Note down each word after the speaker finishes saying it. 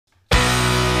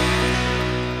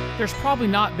There's probably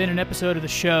not been an episode of the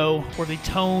show where the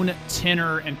tone,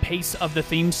 tenor, and pace of the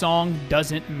theme song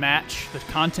doesn't match the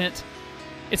content.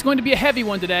 It's going to be a heavy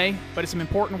one today, but it's some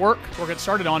important work. We're going to get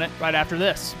started on it right after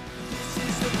this. This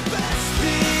is the best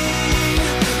thing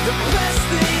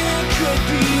that could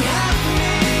be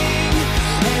happening.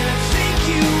 And I think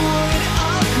you would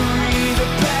agree. The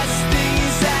best thing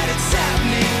is that it's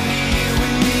happening to you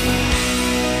and me.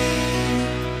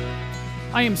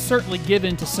 I am certainly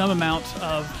given to some amount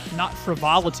of not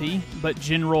frivolity, but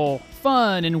general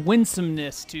fun and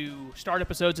winsomeness to start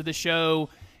episodes of the show.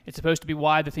 It's supposed to be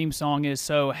why the theme song is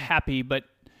so happy, but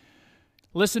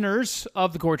listeners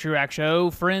of the Courtship Rack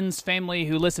Show, friends, family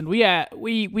who listened, we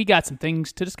got some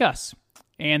things to discuss,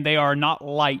 and they are not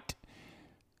light.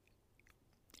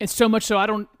 It's so much so I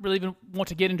don't really even want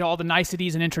to get into all the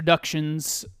niceties and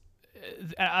introductions.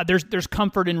 There's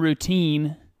comfort in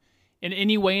routine in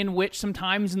any way in which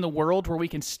sometimes in the world where we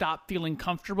can stop feeling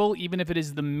comfortable, even if it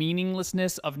is the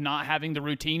meaninglessness of not having the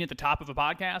routine at the top of a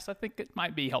podcast, I think it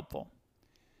might be helpful,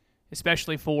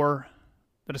 especially for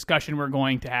the discussion we're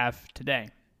going to have today.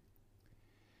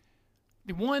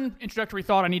 The one introductory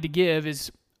thought I need to give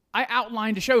is I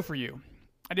outlined a show for you.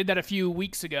 I did that a few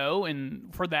weeks ago,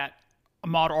 and for that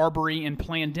Ahmaud Arbery and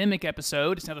Plandemic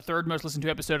episode, it's now the third most listened to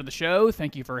episode of the show.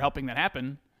 Thank you for helping that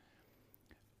happen.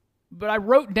 But I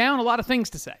wrote down a lot of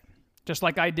things to say, just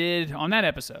like I did on that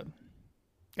episode.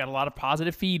 Got a lot of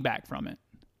positive feedback from it.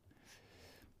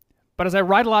 But as I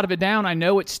write a lot of it down, I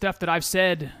know it's stuff that I've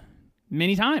said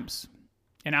many times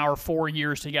in our 4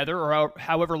 years together, or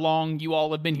however long you all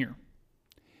have been here.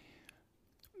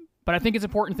 But I think it's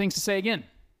important things to say again.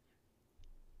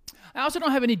 I also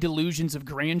don't have any delusions of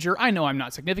grandeur. I know I'm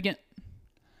not significant.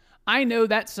 I know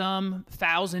that some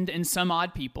 1,000 and some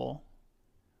odd people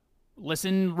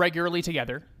listen regularly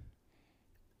together.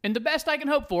 And the best I can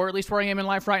hope for, at least where I am in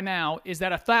life right now, is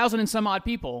that 1,000 and some odd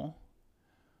people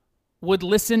would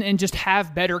listen and just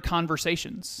have better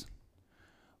conversations.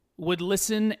 Would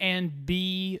listen and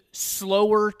be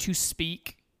slower to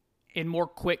speak and more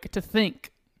quick to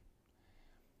think.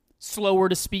 Slower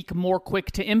to speak, more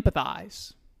quick to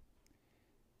empathize.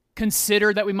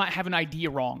 Consider that we might have an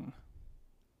idea wrong.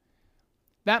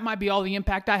 That might be all the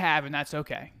impact I have, and that's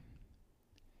okay.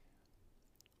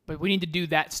 But we need to do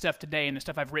that stuff today, and the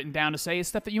stuff I've written down to say is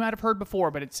stuff that you might have heard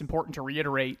before, but it's important to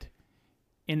reiterate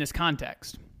in this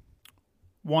context.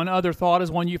 One other thought is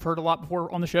one you've heard a lot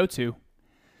before on the show too.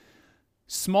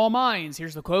 Small minds,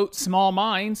 here's the quote, small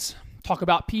minds talk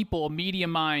about people,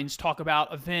 medium minds talk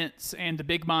about events, and the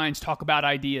big minds talk about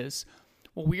ideas.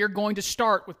 Well, we are going to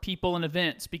start with people and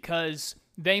events because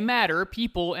they matter.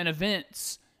 People and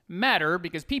events matter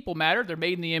because people matter. They're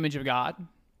made in the image of God.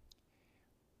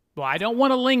 Well, I don't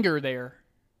want to linger there.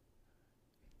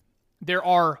 There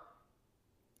are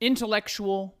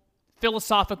intellectual,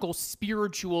 philosophical,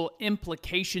 spiritual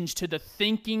implications to the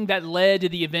thinking that led to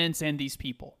the events and these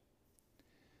people.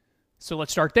 So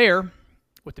let's start there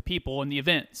with the people and the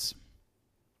events.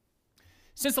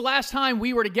 Since the last time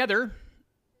we were together,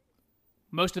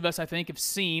 most of us, I think, have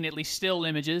seen at least still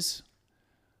images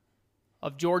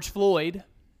of George Floyd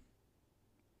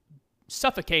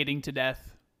suffocating to death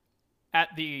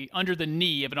under the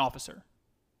knee of an officer.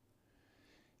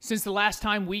 Since the last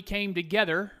time we came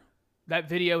together, that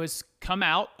video has come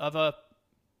out of a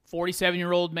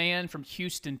 47-year-old man from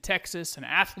Houston, Texas, an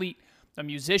athlete, a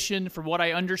musician, from what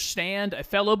I understand, a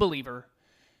fellow believer,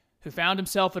 who found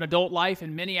himself in adult life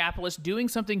in Minneapolis doing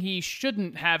something he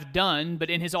shouldn't have done, but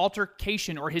in his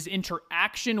altercation or his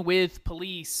interaction with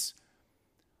police,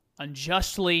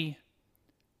 unjustly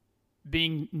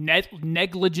being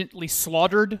negligently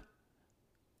slaughtered.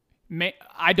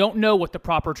 I don't know what the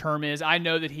proper term is. I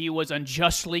know that he was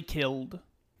unjustly killed.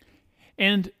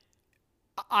 And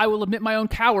I will admit my own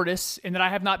cowardice in that I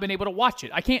have not been able to watch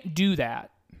it. I can't do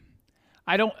that.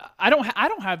 I don't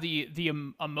have the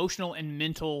emotional and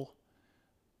mental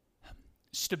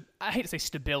I hate to say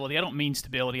stability. I don't mean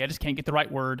stability. I just can't get the right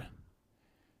word.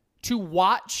 To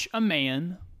watch a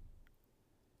man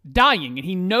dying, and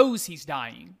he knows he's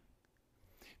dying.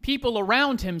 People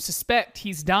around him suspect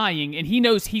he's dying, and he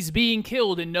knows he's being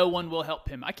killed, and no one will help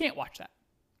him. I can't watch that.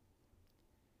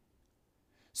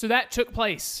 So that took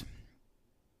place.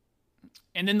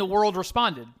 And then the world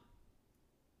responded.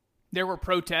 There were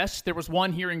protests. There was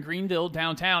one here in Greenville,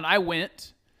 downtown. I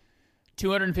went.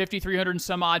 250, 300 and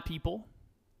some odd people.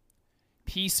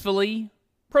 Peacefully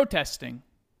protesting.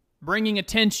 Bringing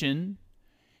attention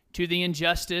to the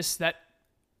injustice that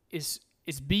is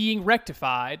being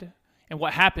rectified and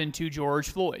what happened to George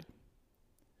Floyd.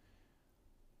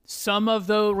 Some of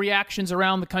the reactions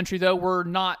around the country, though, were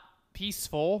not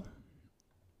peaceful.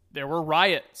 There were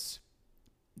riots.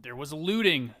 There was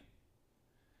looting.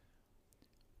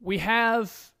 We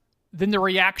have then the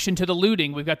reaction to the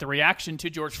looting. We've got the reaction to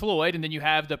George Floyd, and then you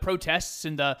have the protests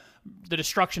and the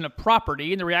destruction of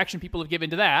property and the reaction people have given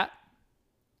to that.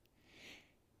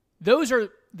 Those are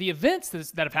the events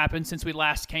that have happened since we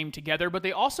last came together, but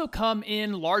they also come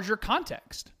in larger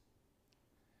context.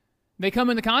 They come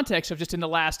in the context of just in the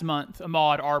last month,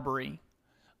 Ahmaud Arbery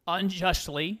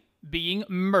unjustly being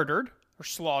murdered or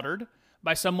slaughtered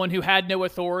by someone who had no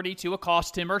authority to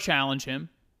accost him or challenge him.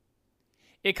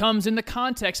 It comes in the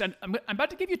context, and I'm about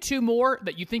to give you two more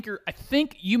that I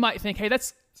think you might think, hey,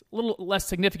 that's a little less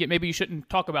significant. Maybe you shouldn't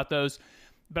talk about those.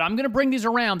 But I'm going to bring these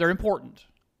around. They're important.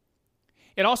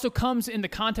 It also comes in the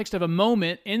context of a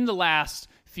moment in the last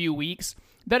few weeks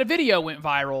that a video went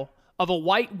viral of a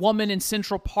white woman in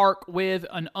Central Park with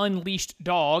an unleashed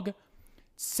dog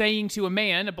saying to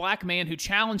a black man who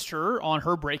challenged her on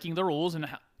her breaking the rules and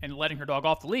letting her dog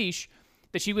off the leash,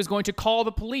 that she was going to call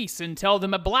the police and tell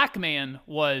them a black man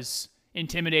was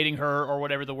intimidating her, or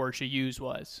whatever the word she used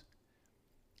was.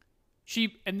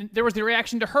 And there was the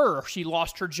reaction to her. She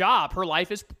lost her job. Her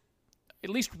life is at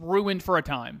least ruined for a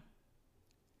time.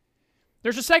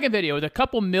 There's a second video with a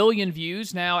couple million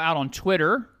views now out on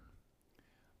Twitter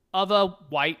of a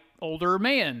white older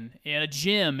man in a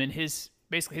gym in his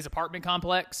apartment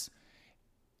complex,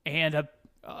 and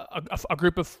a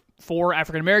group of 4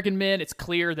 African-American men. It's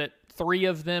clear that 3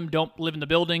 of them don't live in the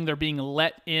building. They're being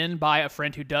let in by a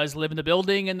friend who does live in the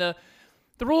building. And the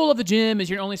rule of the gym is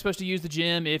you're only supposed to use the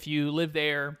gym if you live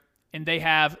there. And they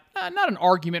have not an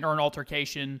argument or an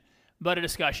altercation, but a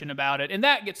discussion about it. And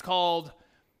that gets called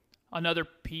another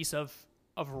piece of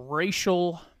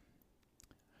racial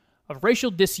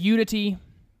disunity.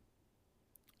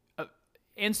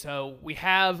 And so we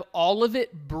have all of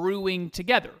it brewing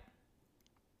together.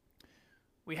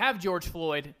 We have George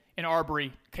Floyd and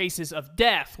Arbery cases of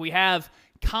death. We have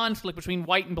conflict between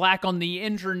white and black on the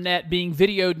internet being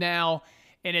videoed now,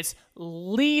 and it's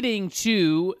leading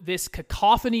to this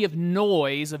cacophony of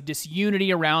noise of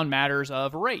disunity around matters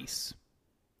of race.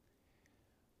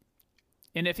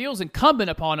 And it feels incumbent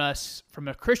upon us, from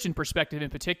a Christian perspective in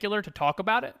particular, to talk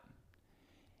about it.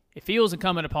 It feels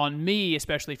incumbent upon me,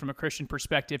 especially from a Christian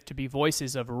perspective, to be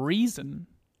voices of reason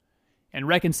and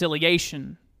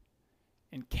reconciliation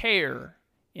and care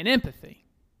and empathy.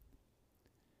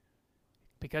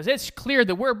 Because it's clear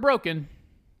that we're broken.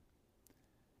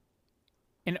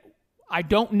 And I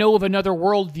don't know of another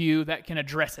worldview that can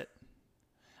address it.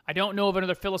 I don't know of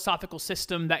another philosophical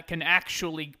system that can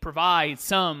actually provide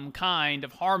some kind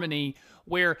of harmony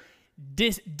where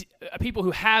people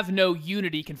who have no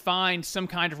unity can find some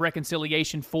kind of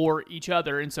reconciliation for each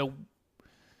other. And so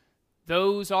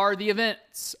those are the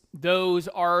events. Those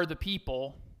are the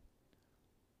people.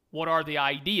 What are the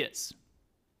ideas?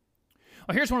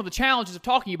 Well, here's one of the challenges of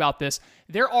talking about this.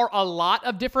 There are a lot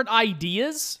of different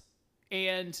ideas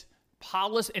and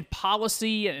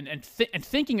policy and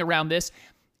thinking around this,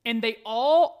 and they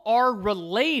all are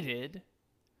related,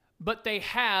 but they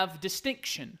have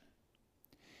distinction.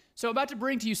 So I'm about to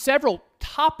bring to you several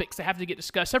topics that have to get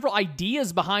discussed, several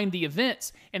ideas behind the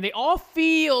events, and they all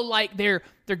feel like they're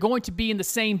going to be in the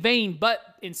same vein, but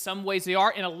in some ways they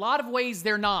are. In a lot of ways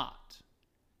they're not.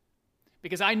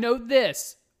 Because I know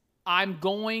this, I'm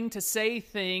going to say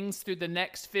things through the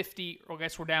next 50, or I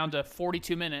guess we're down to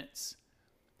 42 minutes,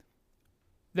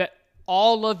 that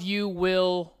all of you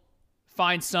will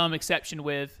find some exception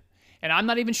with. And I'm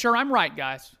not even sure I'm right,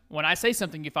 guys. When I say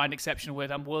something you find exception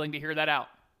with, I'm willing to hear that out.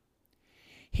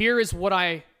 Here is what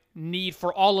I need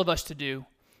for all of us to do.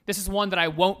 This is one that I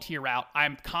won't hear out.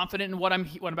 I'm confident in what I'm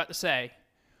about to say.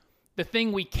 The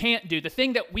thing we can't do, the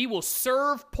thing that we will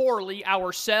serve poorly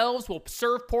ourselves, will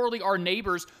serve poorly our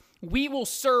neighbors, we will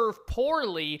serve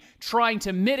poorly trying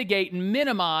to mitigate and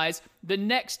minimize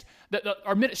mitigate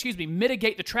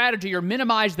the tragedy or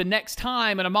minimize the next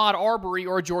time an Ahmaud Arbery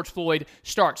or a George Floyd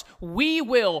starts. We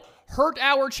will hurt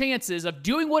our chances of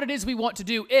doing what it is we want to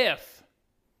do if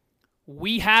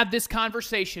we have this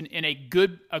conversation in a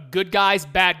good guys,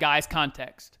 bad guys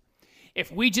context.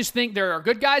 If we just think there are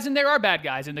good guys and there are bad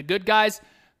guys, and the good guys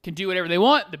can do whatever they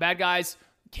want, the bad guys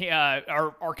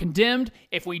are condemned,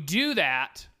 if we do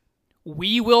that,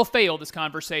 we will fail this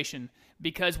conversation.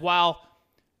 Because while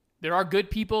there are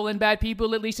good people and bad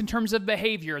people, at least in terms of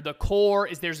behavior, the core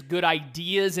is there's good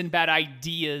ideas and bad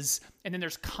ideas, and then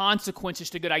there's consequences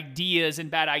to good ideas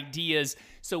and bad ideas.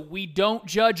 So we don't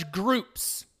judge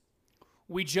groups.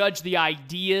 We judge the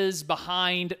ideas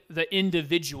behind the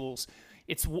individuals.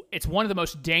 It's one of the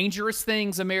most dangerous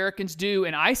things Americans do,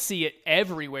 and I see it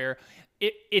everywhere.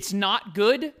 It's not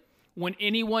good when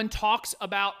anyone talks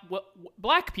about what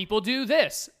black people do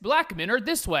this, black men are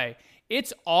this way.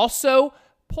 It's also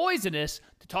poisonous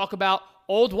to talk about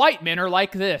old white men are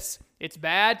like this. It's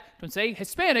bad to say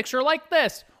Hispanics are like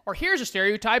this. Or here's a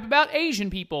stereotype about Asian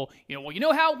people. You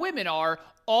know how women are.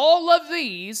 All of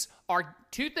these are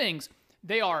two things.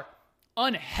 They are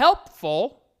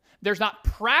unhelpful. There's not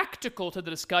practical to the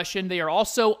discussion. They are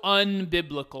also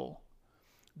unbiblical.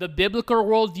 The biblical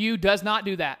worldview does not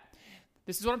do that.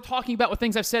 This is what I'm talking about with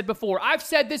things I've said before. I've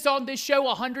said this on this show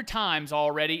 100 times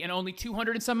already, and only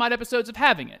 200 and some odd episodes of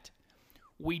having it.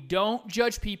 We don't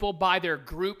judge people by their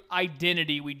group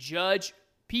identity. We judge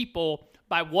people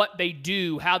by what they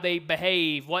do, how they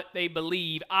behave, what they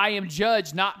believe. I am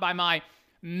judged not by my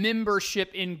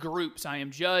membership in groups. I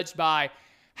am judged by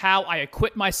how I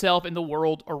equip myself in the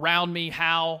world around me,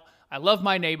 how I love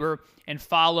my neighbor and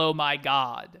follow my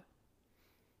God.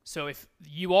 So if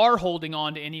you are holding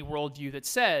on to any worldview that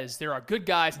says there are good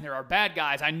guys and there are bad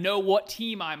guys, I know what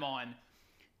team I'm on.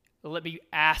 Let me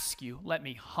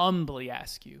humbly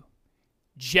ask you,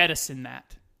 jettison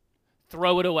that.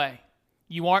 Throw it away.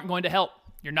 You aren't going to help.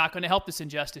 You're not going to help this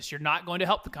injustice. You're not going to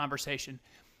help the conversation.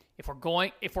 If we're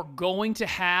going to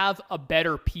have a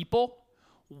better people,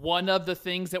 one of the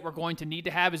things that we're going to need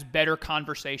to have is better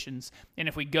conversations. And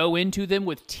if we go into them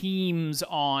with teams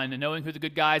on and knowing who the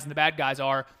good guys and the bad guys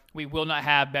are, we will not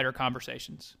have better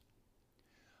conversations.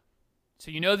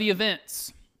 So you know the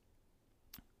events.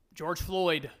 George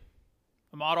Floyd,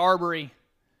 Ahmaud Arbery,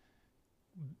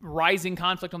 rising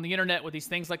conflict on the internet with these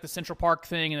things like the Central Park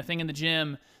thing and the thing in the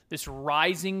gym, this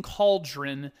rising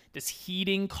cauldron, this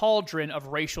heating cauldron of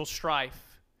racial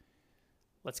strife.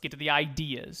 Let's get to the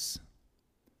ideas.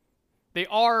 They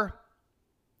are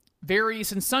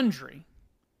various and sundry.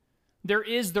 There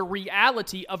is the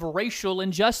reality of racial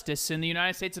injustice in the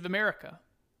United States of America.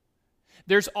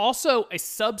 There's also a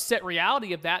subset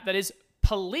reality of that is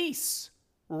police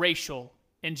racial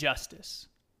injustice.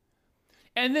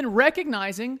 And then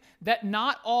recognizing that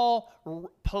not all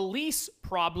police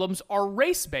problems are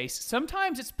race-based.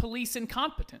 Sometimes it's police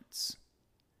incompetence.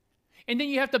 And then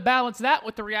you have to balance that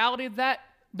with the reality that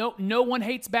no one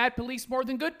hates bad police more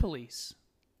than good police.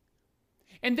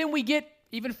 And then we get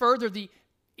even further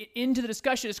into the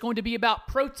discussion. It's going to be about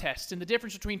protests and the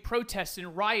difference between protests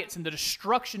and riots and the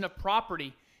destruction of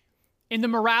property and the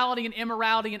morality and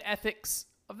immorality and ethics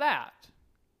of that.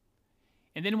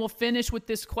 And then we'll finish with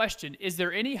this question. Is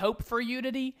there any hope for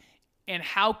unity? And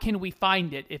how can we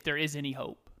find it if there is any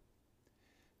hope?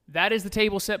 That is the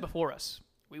table set before us.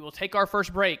 We will take our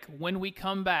first break. When we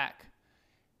come back,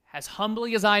 as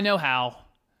humbly as I know how,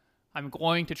 I'm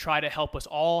going to try to help us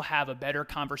all have a better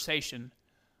conversation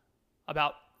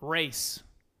about race,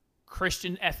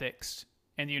 Christian ethics,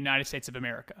 and the United States of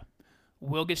America.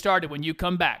 We'll get started when you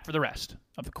come back for the rest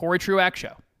of the Corey Truax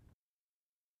Show.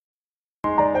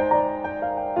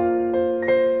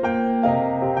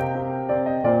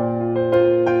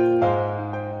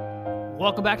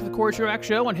 Welcome back to the Corey Truax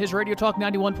Show on his Radio Talk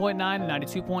 91.9 and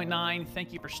 92.9.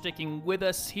 Thank you for sticking with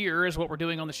us. Here is what we're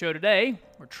doing on the show today.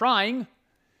 We're trying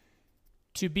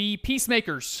to be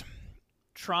peacemakers,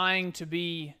 trying to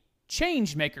be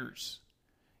change makers,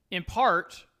 in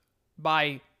part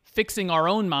by fixing our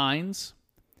own minds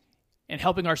and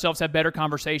helping ourselves have better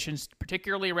conversations,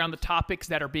 particularly around the topics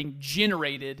that are being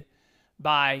generated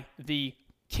by the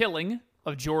killing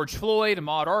of George Floyd,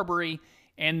 Ahmaud Arbery,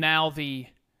 and now the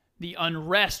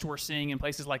unrest we're seeing in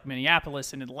places like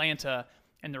Minneapolis and Atlanta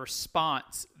and the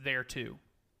response thereto.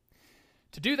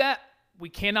 To do that, we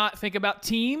cannot think about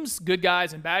teams, good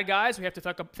guys and bad guys. We have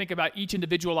to think about each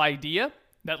individual idea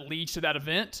that leads to that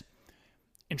event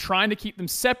and trying to keep them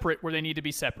separate where they need to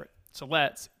be separate. So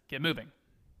let's get moving.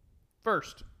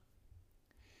 First,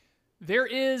 there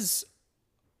is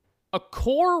a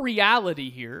core reality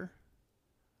here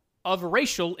of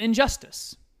racial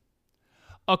injustice.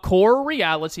 A core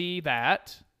reality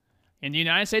that in the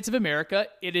United States of America,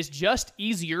 it is just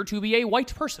easier to be a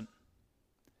white person.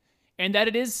 And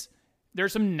that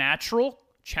there's some natural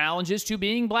challenges to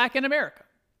being black in America.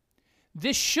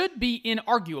 This should be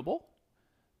inarguable.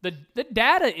 The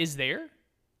data is there.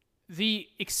 The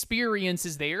experience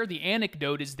is there. The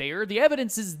anecdote is there. The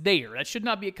evidence is there. That should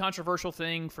not be a controversial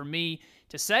thing for me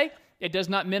to say. It does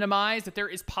not minimize that there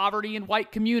is poverty in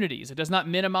white communities. It does not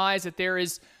minimize that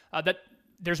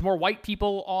there's more white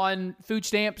people on food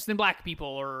stamps than black people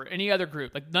or any other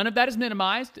group. Like, none of that is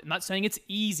minimized. I'm not saying it's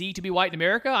easy to be white in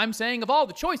America. I'm saying of all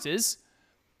the choices,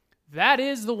 that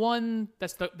is the one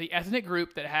that's the ethnic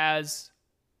group that has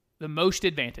the most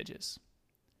advantages.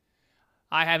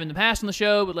 I have in the past on the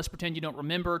show, but let's pretend you don't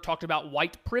remember, talked about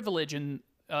white privilege and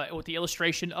with the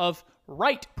illustration of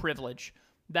right privilege,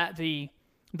 that the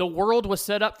world was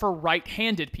set up for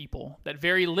right-handed people, that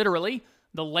very literally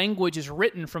the language is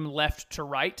written from left to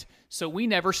right, so we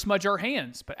never smudge our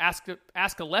hands. But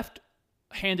ask a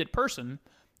left-handed person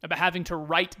about having to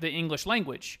write the English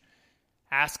language.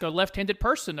 Ask a left-handed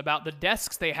person about the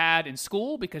desks they had in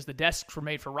school, because the desks were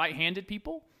made for right-handed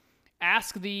people.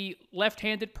 Ask the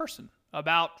left-handed person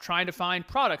about trying to find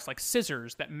products like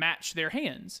scissors that match their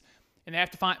hands. And they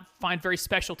have to find very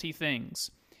specialty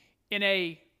things. In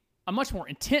a much more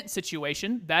intense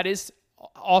situation, that is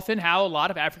often how a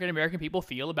lot of African American people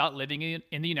feel about living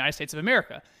in the United States of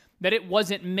America, that it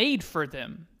wasn't made for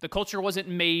them. The culture wasn't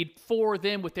made for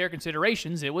them with their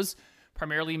considerations. It was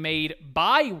primarily made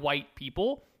by white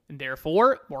people, and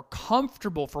therefore more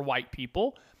comfortable for white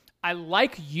people. I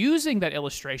like using that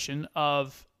illustration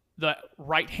of the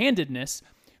right-handedness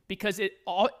because it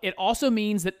also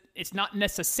means that it's not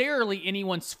necessarily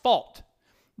anyone's fault,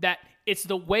 that it's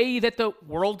the way that the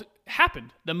world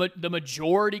happened. The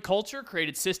majority culture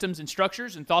created systems and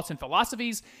structures and thoughts and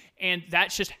philosophies, and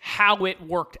that's just how it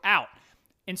worked out.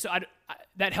 And so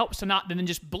that helps to not then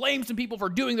just blame some people for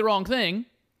doing the wrong thing.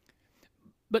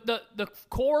 But the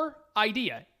core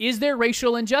idea, is there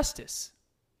racial injustice?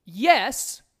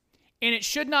 Yes, and it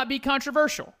should not be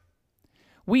controversial.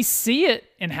 We see it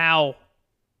in how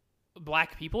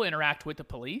black people interact with the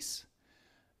police.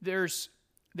 There's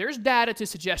data to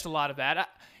suggest a lot of that.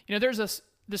 There's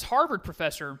this Harvard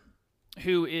professor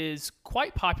who is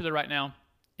quite popular right now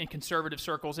in conservative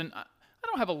circles, and I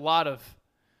don't have a lot of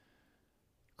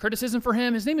criticism for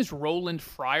him. His name is Roland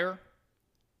Fryer,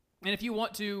 and if you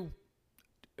want to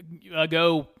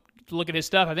go look at his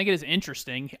stuff, I think it is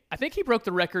interesting. I think he broke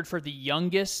the record for the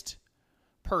youngest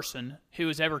person who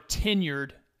was ever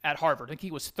tenured at Harvard. I think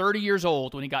he was 30 years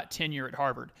old when he got tenure at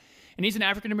Harvard. And he's an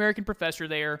African-American professor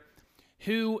there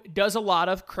who does a lot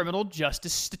of criminal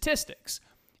justice statistics.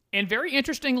 And very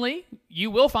interestingly,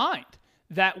 you will find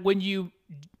that when you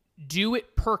do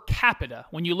it per capita,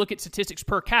 when you look at statistics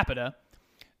per capita,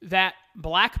 that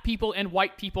black people and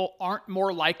white people aren't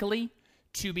more likely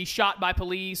to be shot by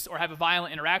police or have a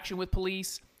violent interaction with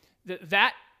police.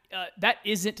 That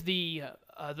isn't the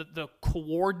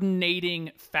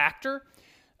coordinating factor.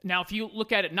 Now, if you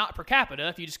look at it not per capita,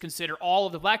 if you just consider all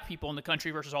of the black people in the country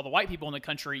versus all the white people in the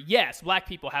country, yes, black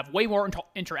people have way more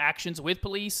interactions with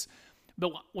police.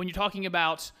 But when you're talking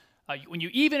about, when you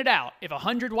even it out, if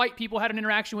 100 white people had an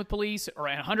interaction with police or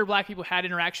 100 black people had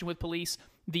interaction with police,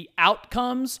 the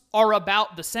outcomes are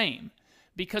about the same.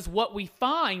 Because what we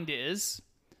find is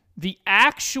the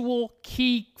actual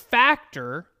key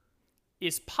factor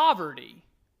is poverty.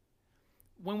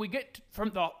 When we get from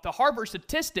the Harvard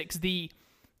statistics, the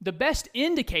best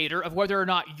indicator of whether or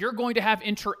not you're going to have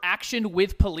interaction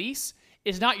with police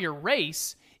is not your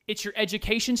race, it's your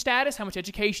education status, how much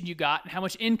education you got, and how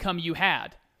much income you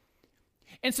had.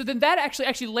 And so then that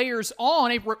actually layers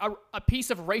on a piece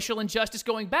of racial injustice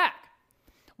going back.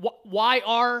 Why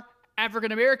are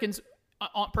African Americans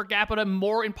per capita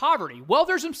more in poverty? Well,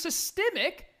 there's some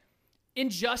systemic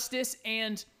injustice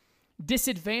and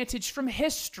disadvantage from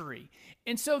history.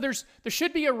 And so there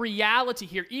should be a reality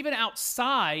here, even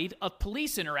outside of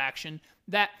police interaction,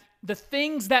 that the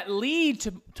things that lead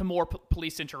to more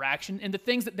police interaction and the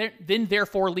things that then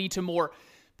therefore lead to more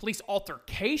police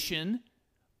altercation,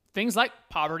 things like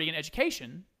poverty and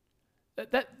education,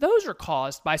 that those are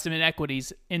caused by some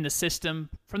inequities in the system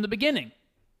from the beginning.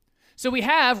 So we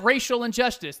have racial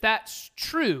injustice. That's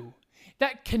true.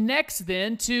 That connects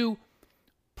then to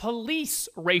police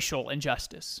racial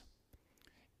injustice.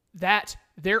 That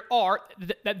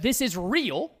this is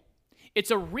real.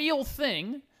 It's a real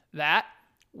thing that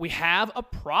we have a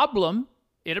problem.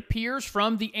 It appears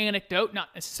from the anecdote, not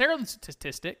necessarily the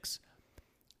statistics,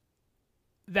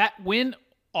 that when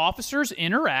officers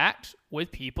interact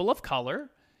with people of color,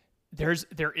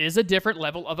 there is a different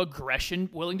level of aggression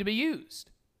willing to be used.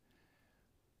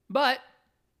 But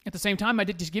at the same time, I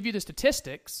did just give you the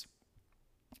statistics,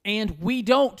 and we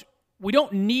don't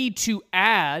need to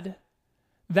add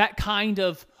that kind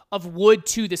of wood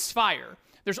to this fire.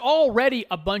 There's already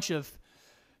a bunch of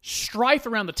strife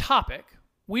around the topic.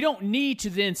 We don't need to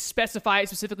then specify it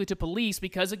specifically to police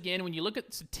because, again, when you look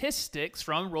at statistics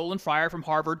from Roland Fryer from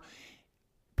Harvard,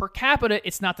 per capita,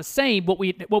 it's not the same. What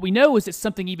we know is it's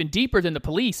something even deeper than the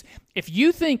police. If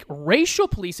you think racial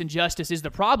police injustice is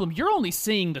the problem, you're only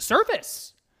seeing the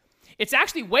surface. It's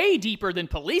actually way deeper than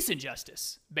police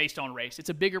injustice based on race. It's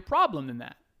a bigger problem than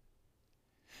that.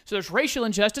 So there's racial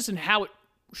injustice and how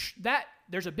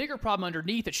there's a bigger problem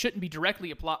underneath that shouldn't be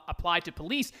directly applied to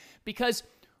police, because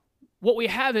what we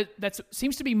have that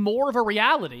seems to be more of a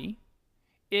reality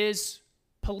is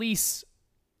police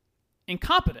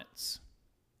incompetence.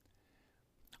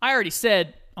 I already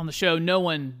said on the show, no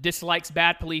one dislikes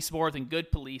bad police more than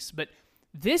good police, but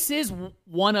this is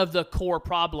one of the core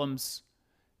problems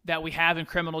that we have in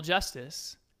criminal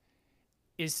justice.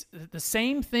 Is the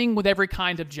same thing with every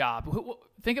kind of job.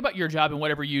 Think about your job and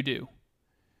whatever you do.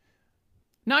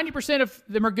 90% of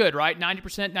them are good, right?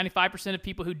 90%, 95% of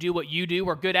people who do what you do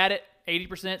are good at it. 80%,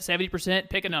 70%,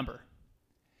 pick a number.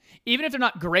 Even if they're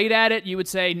not great at it, you would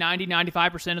say 90,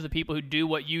 95% of the people who do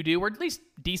what you do are at least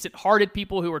decent-hearted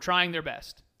people who are trying their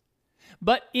best.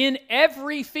 But in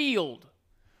every field,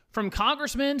 from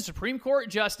congressman to Supreme Court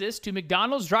justice to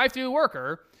McDonald's drive-thru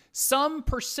worker, some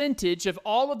percentage of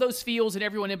all of those fields and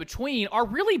everyone in between are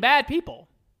really bad people.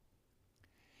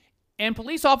 And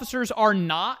police officers are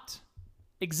not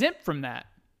exempt from that.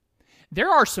 There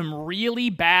are some really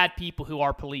bad people who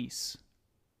are police.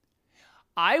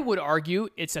 I would argue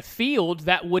it's a field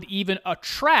that would even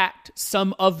attract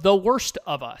some of the worst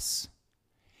of us.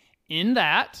 In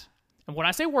that, and when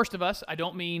I say worst of us, I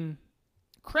don't mean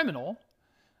criminal.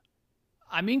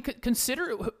 I mean,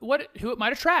 consider who it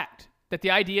might attract. That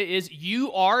the idea is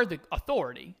you are the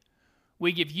authority.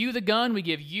 We give you the gun, we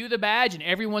give you the badge, and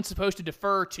everyone's supposed to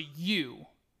defer to you.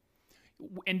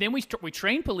 And then we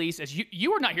train police as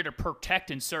you are not here to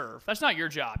protect and serve. That's not your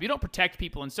job. You don't protect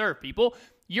people and serve people.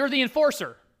 You're the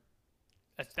enforcer.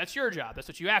 That's your job. That's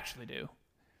what you actually do.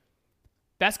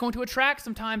 That's going to attract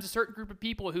sometimes a certain group of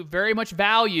people who very much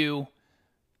value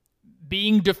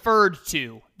being deferred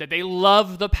to, that they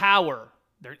love the power.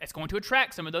 It's going to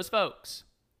attract some of those folks.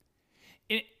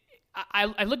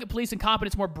 I look at police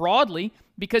incompetence more broadly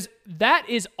because that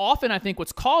is often, I think,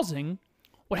 what's causing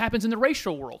what happens in the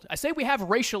racial world. I say we have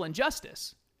racial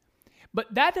injustice,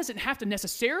 but that doesn't have to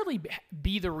necessarily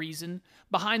be the reason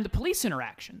behind the police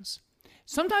interactions.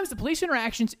 Sometimes the police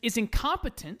interactions is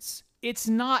incompetence. It's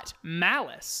not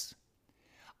malice.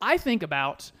 I think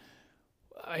about,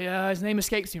 his name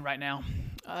escapes me right now.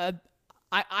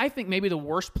 I think maybe the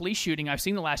worst police shooting I've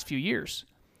seen the last few years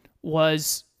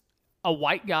was a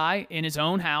white guy in his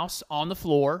own house on the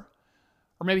floor,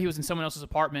 or maybe he was in someone else's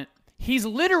apartment. He's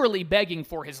literally begging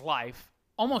for his life,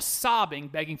 almost sobbing,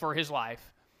 begging for his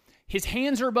life. His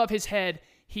hands are above his head.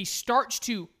 He starts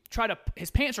to his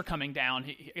pants are coming down.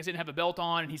 He didn't have a belt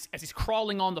on, and as he's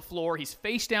crawling on the floor, he's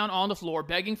face down on the floor,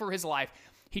 begging for his life.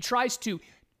 He tries to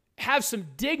have some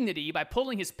dignity by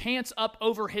pulling his pants up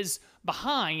over his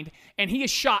behind, and he is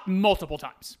shot multiple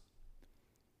times.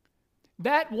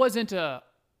 That wasn't a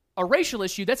racial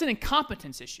issue. That's an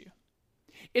incompetence issue.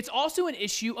 It's also an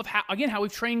issue of how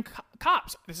we've trained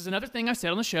cops. This is another thing I've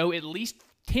said on the show at least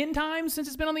 10 times since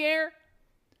it's been on the air.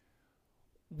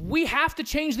 We have to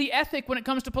change the ethic when it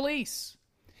comes to police.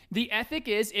 The ethic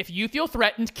is if you feel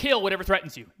threatened, kill whatever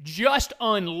threatens you. Just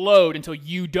unload until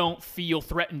you don't feel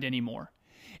threatened anymore.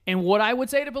 And what I would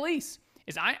say to police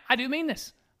is I do mean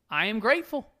this. I am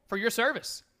grateful for your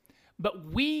service. But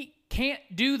we can't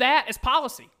do that as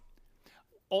policy.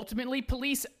 Ultimately,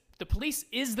 the police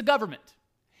is the government.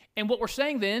 And what we're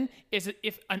saying then is that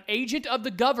if an agent of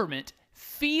the government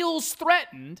feels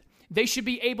threatened, they should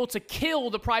be able to kill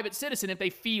the private citizen if they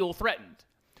feel threatened.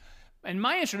 And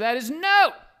my answer to that is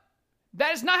no.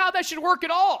 That is not how that should work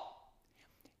at all.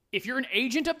 If you're an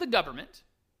agent of the government,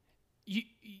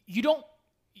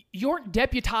 you aren't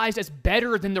deputized as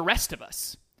better than the rest of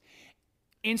us.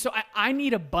 And so I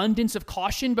need abundance of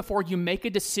caution before you make a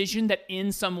decision that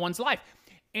ends someone's life.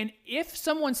 And if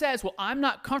someone says, well, I'm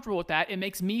not comfortable with that, it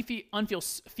makes me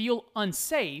feel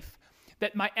unsafe,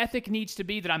 that my ethic needs to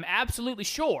be that I'm absolutely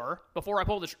sure before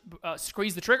I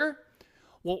squeeze the trigger,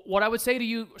 well, what I would say to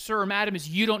you, sir or madam, is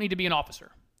you don't need to be an officer.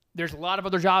 There's a lot of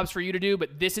other jobs for you to do,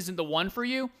 but this isn't the one for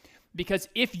you. Because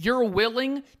if you're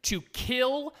willing to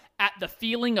kill at the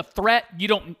feeling of threat,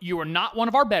 you are not one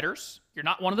of our betters. You're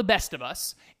not one of the best of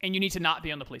us, and you need to not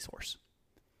be on the police force.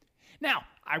 Now,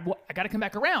 I got to come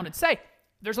back around and say,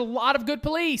 there's a lot of good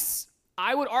police.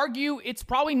 I would argue it's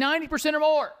probably 90% or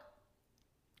more.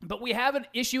 But we have an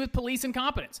issue with police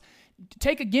incompetence.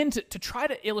 Take again to try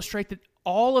to illustrate that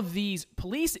all of these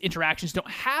police interactions don't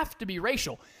have to be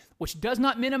racial, which does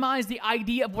not minimize the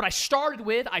idea of what I started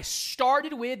with. I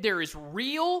started with there is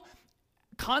real,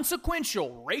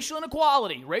 consequential racial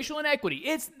inequality, racial inequity.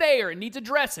 It's there. It needs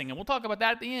addressing, and we'll talk about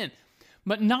that at the end.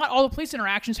 But not all the police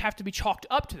interactions have to be chalked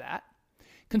up to that.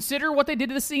 Consider what they did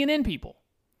to the CNN people.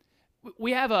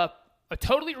 We have a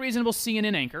totally reasonable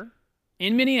CNN anchor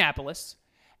in Minneapolis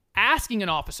asking an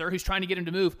officer who's trying to get him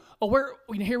to move,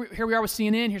 here we are with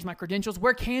CNN, here's my credentials,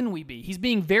 where can we be? He's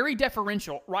being very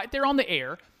deferential right there on the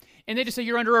air, and they just say,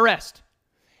 you're under arrest.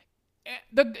 And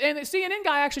the CNN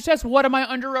guy actually says, what am I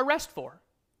under arrest for?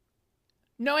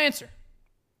 No answer.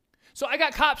 So I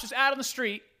got cops just out on the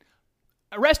street,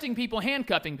 arresting people,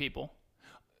 handcuffing people,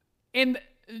 and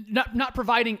not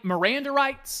providing Miranda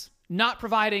rights, not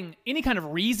providing any kind of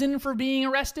reason for being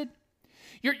arrested.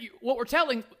 What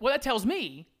that tells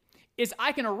me is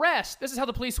I can arrest, this is how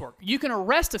the police work. You can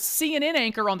arrest a CNN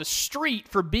anchor on the street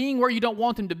for being where you don't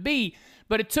want them to be,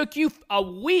 but it took you a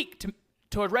week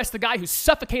to arrest the guy who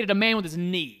suffocated a man with his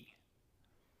knee.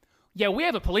 Yeah, we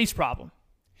have a police problem.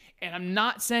 And I'm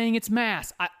not saying it's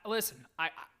mass. Listen,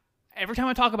 every time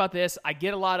I talk about this, I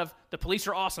get a lot of, the police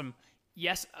are awesome.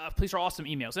 Yes, police are awesome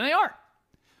emails. And they are.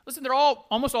 Listen, they're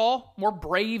almost all more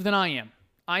brave than I am.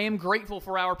 I am grateful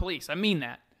for our police. I mean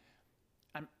that.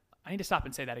 I need to stop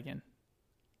and say that again.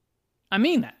 I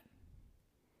mean that.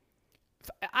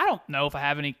 I don't know if I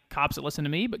have any cops that listen to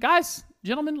me, but guys,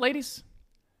 gentlemen, ladies,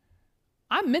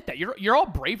 I admit that. You're all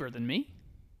braver than me.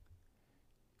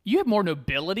 You have more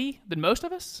nobility than most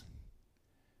of us.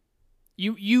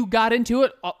 You got into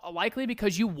it likely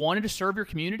because you wanted to serve your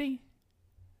community.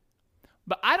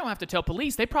 But I don't have to tell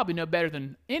police. They probably know better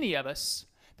than any of us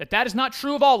that is not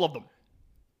true of all of them.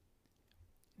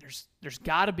 There's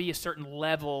got to be a certain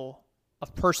level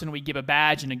of person we give a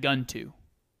badge and a gun to.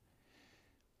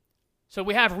 So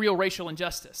we have real racial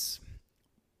injustice.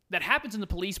 That happens in the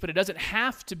police, but it doesn't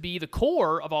have to be the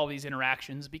core of all these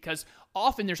interactions because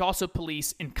often there's also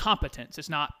police incompetence. It's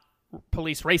not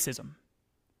police racism.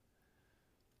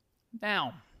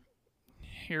 Now,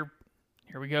 here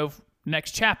we go.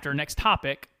 Next chapter, next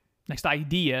topic, next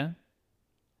idea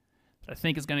that I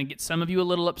think is going to get some of you a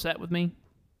little upset with me.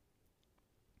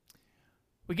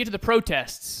 We get to the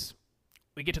protests.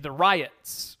 We get to the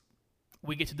riots.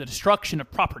 We get to the destruction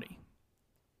of property.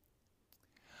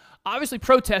 Obviously,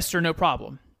 protests are no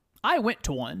problem. I went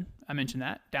to one, I mentioned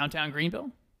that, downtown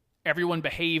Greenville. Everyone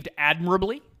behaved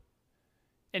admirably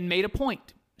and made a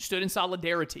point, stood in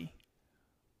solidarity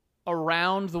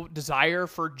around the desire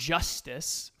for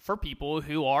justice for people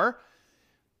who are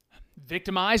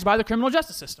victimized by the criminal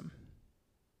justice system.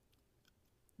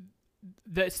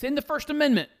 That's in the First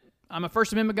Amendment. I'm a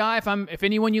First Amendment guy. If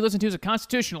anyone you listen to is a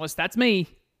constitutionalist, that's me.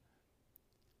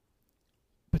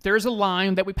 But there's a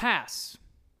line that we pass.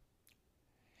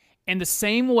 And the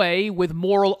same way with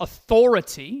moral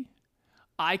authority,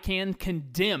 I can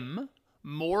condemn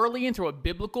morally and through a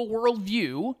biblical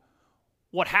worldview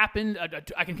what happened.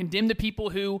 I can condemn the people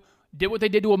who did what they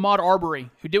did to Ahmaud Arbery,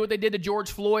 who did what they did to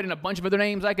George Floyd, and a bunch of other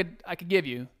names I could give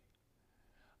you.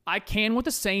 I can, with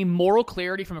the same moral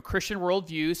clarity from a Christian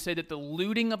worldview, say that the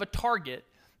looting of a Target,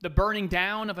 the burning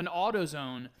down of an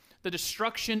AutoZone, the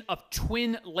destruction of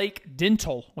Twin Lake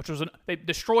Dental, which was they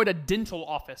destroyed a dental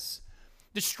office,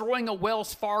 destroying a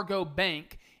Wells Fargo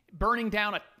bank, burning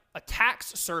down a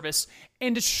tax service,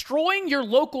 and destroying your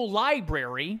local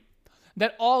library,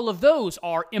 that all of those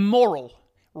are immoral,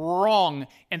 wrong,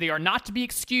 and they are not to be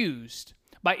excused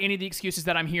by any of the excuses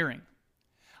that I'm hearing.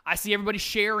 I see everybody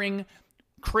sharing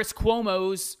Chris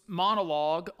Cuomo's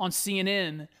monologue on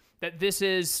CNN that this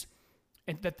is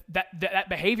that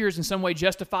behavior is in some way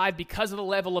justified because of the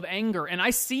level of anger. And I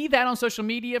see that on social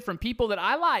media from people that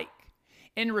I like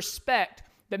and respect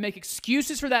that make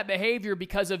excuses for that behavior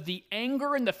because of the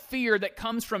anger and the fear that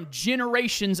comes from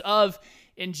generations of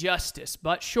injustice.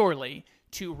 But surely,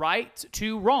 two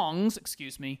wrongs,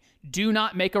 do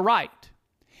not make a right.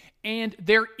 And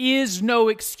there is no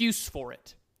excuse for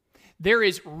it. There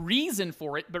is reason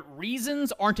for it, but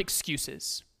reasons aren't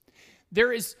excuses.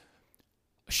 And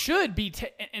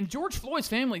George Floyd's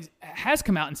family has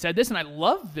come out and said this, and I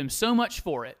love them so much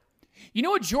for it. You know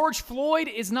what George Floyd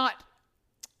is not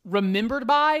remembered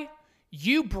by?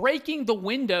 You breaking the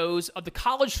windows of the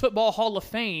College Football Hall of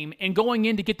Fame and going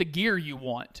in to get the gear you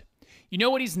want. You know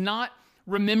what he's not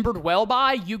remembered well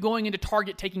by? You going into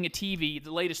Target, taking a TV,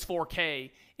 the latest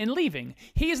 4K, and leaving.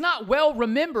 He is not well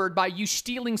remembered by you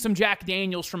stealing some Jack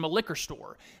Daniels from a liquor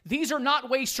store. These are not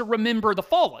ways to remember the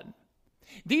fallen.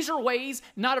 These are ways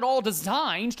not at all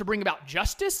designed to bring about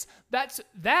justice.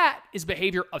 That is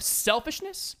behavior of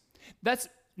selfishness.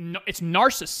 It's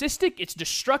narcissistic. It's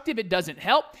destructive. It doesn't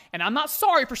help. And I'm not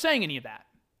sorry for saying any of that,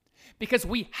 because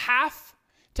we have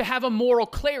to have a moral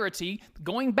clarity.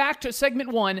 Going back to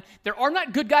segment 1, there are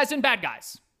not good guys and bad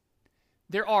guys.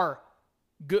 There are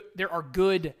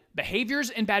good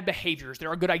behaviors and bad behaviors. There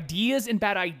are good ideas and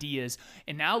bad ideas.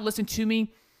 And now listen to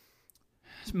me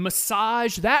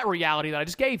massage that reality that I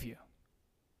just gave you.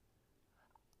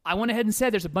 I went ahead and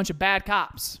said there's a bunch of bad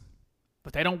cops,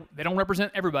 but they don't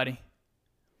represent everybody.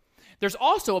 There's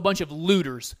also a bunch of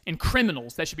looters and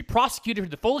criminals that should be prosecuted to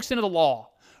the full extent of the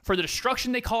law for the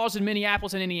destruction they caused in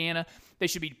Minneapolis and Indiana. They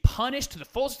should be punished to the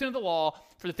full extent of the law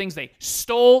for the things they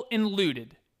stole and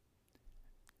looted.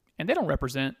 And they don't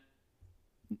represent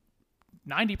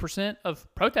 90% of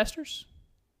protesters.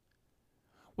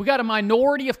 We got a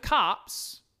minority of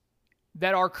cops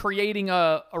that are creating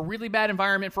a really bad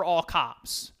environment for all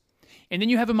cops. And then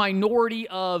you have a minority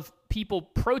of people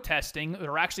protesting that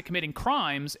are actually committing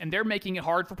crimes, and they're making it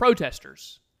hard for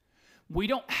protesters. We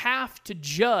don't have to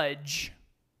judge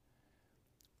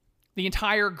the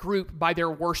entire group by their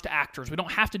worst actors. We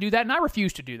don't have to do that, and I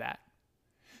refuse to do that.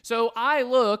 So I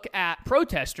look at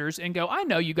protesters and go, I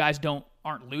know you guys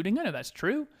aren't looting. I know that's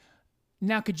true.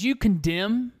 Now, could you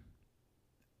condemn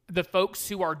the folks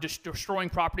who are destroying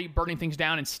property, burning things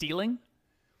down, and stealing?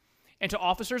 And to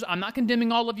officers, I'm not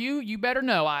condemning all of you. You better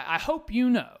know. I hope you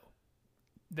know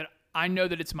that I know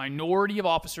that it's a minority of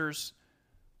officers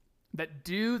that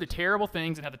do the terrible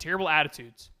things and have the terrible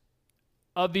attitudes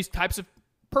of these types of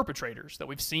perpetrators that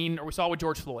we've seen or we saw with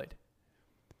George Floyd.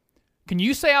 Can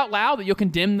you say out loud that you'll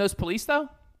condemn those police, though?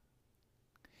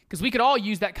 Because we could all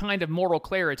use that kind of moral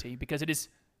clarity, because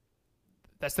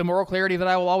that's the moral clarity that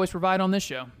I will always provide on this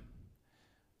show.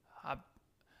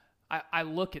 I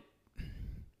look at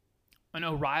an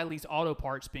O'Reilly's Auto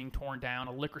Parts being torn down,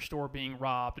 a liquor store being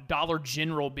robbed, a Dollar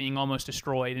General being almost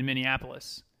destroyed in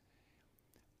Minneapolis.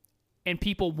 And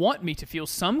people want me to feel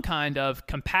some kind of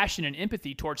compassion and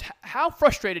empathy towards how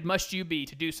frustrated must you be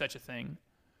to do such a thing.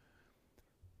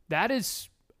 That is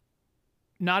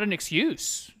not an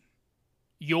excuse.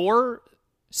 Your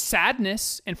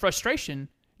sadness and frustration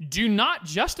do not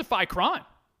justify crime.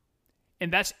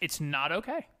 And it's not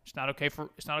okay. It's not okay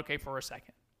for a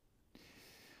second.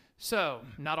 So,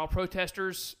 not all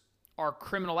protesters are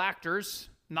criminal actors.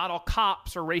 Not all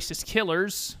cops are racist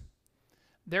killers.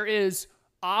 There is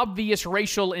obvious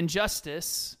racial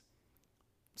injustice.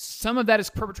 Some of that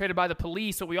is perpetrated by the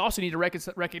police, but we also need to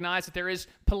recognize that there is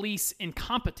police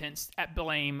incompetence at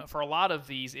blame for a lot of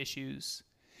these issues.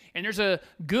 And there's a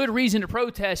good reason to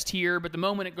protest here, but the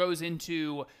moment it goes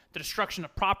into the destruction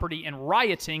of property and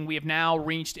rioting, we have now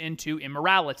reached into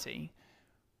immorality,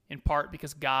 in part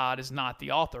because God is not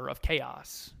the author of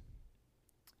chaos.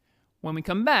 When we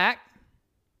come back,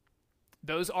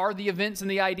 those are the events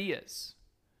and the ideas.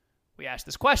 We ask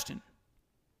this question: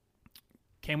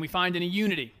 can we find any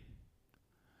unity?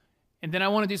 And then I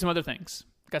want to do some other things.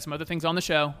 Got some other things on the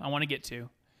show I want to get to.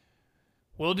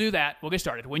 We'll do that. We'll get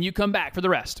started when you come back for the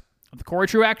rest of the Corey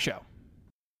Truax Show.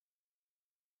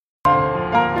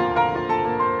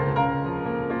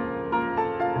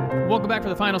 Welcome back for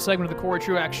the final segment of the Corey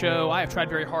Truax Show. I have tried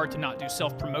very hard to not do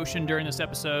self-promotion during this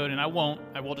episode, and I won't.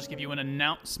 I will just give you an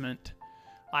announcement.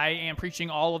 I am preaching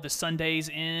all of the Sundays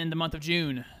in the month of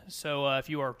June. So if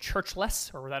you are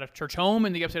churchless or without a church home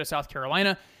in the upstate of South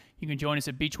Carolina, you can join us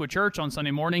at Beechwood Church on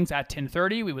Sunday mornings at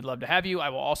 10:30. We would love to have you. I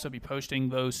will also be posting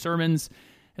those sermons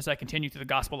as I continue through the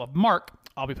Gospel of Mark.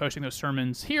 I'll be posting those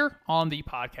sermons here on the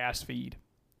podcast feed.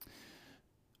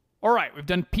 All right, we've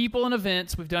done people and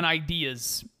events. We've done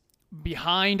ideas.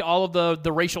 Behind all of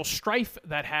the racial strife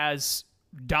that has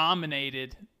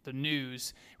dominated the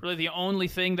news, really the only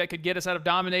thing that could get us out of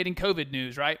dominating COVID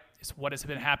news, right, is what has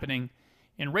been happening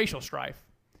in racial strife.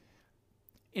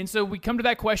 And so we come to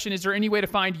that question: is there any way to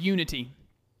find unity?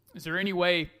 Is there any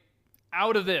way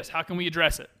out of this? How can we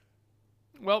address it?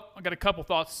 Well, I got a couple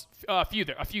thoughts, a few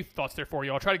thoughts there for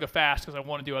you. I'll try to go fast because I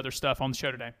want to do other stuff on the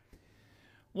show today.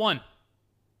 One,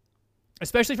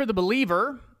 especially for the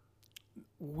believer,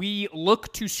 we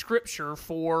look to Scripture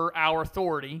for our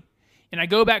authority. And I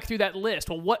go back through that list.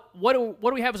 Well, what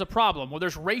do we have as a problem? Well,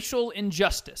 there's racial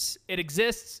injustice. It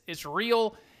exists. It's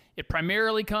real. It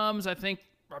primarily comes, I think,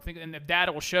 and the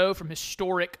data will show, from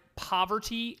historic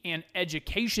poverty and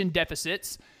education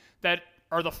deficits that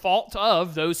are the fault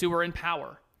of those who are in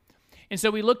power. And so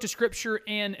we look to Scripture,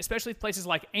 and especially places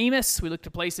like Amos, we look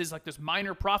to places like those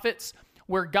minor prophets,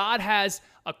 where God has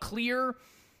a clear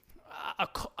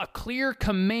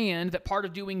command that part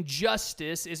of doing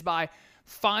justice is by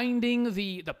finding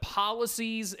the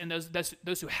policies and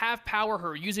those who have power, who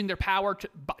are using their power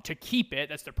to keep it.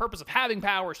 That's the purpose of having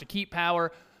power, is to keep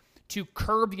power, to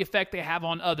curb the effect they have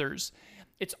on others.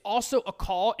 It's also a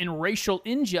call in racial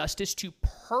injustice to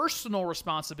personal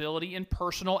responsibility and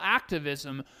personal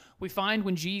activism. We find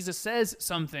when Jesus says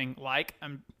something like,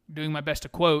 I'm doing my best to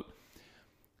quote,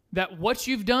 that what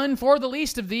you've done for the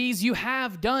least of these, you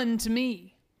have done to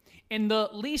me. And the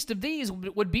least of these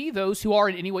would be those who are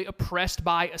in any way oppressed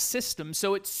by a system.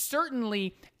 So it's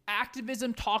certainly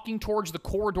activism talking towards the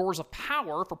corridors of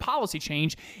power for policy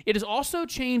change, it is also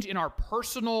change in our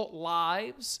personal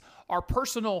lives, our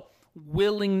personal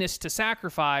willingness to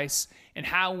sacrifice, and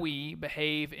how we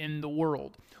behave in the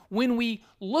world. When we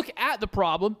look at the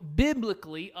problem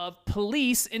biblically of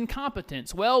police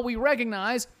incompetence, well, we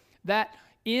recognize that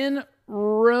in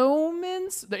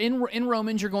Romans,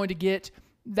 you're going to get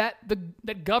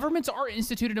that governments are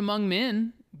instituted among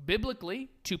men biblically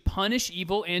to punish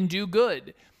evil and do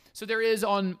good. So there is,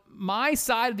 on my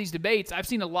side of these debates, I've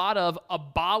seen a lot of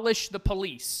abolish the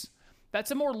police.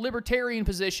 That's a more libertarian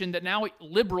position that now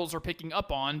liberals are picking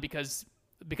up on because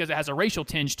it has a racial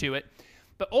tinge to it.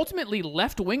 But ultimately,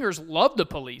 left-wingers love the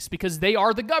police because they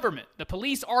are the government. The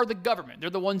police are the government. They're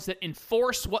the ones that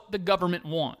enforce what the government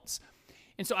wants.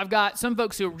 And so I've got some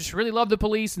folks who just really love the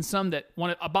police and some that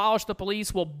want to abolish the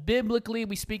police. Well, biblically,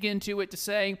 we speak into it to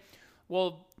say,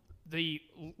 well, the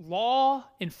law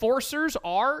enforcers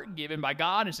are given by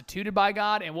God, instituted by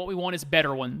God, and what we want is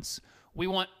better ones. We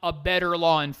want a better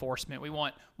law enforcement. We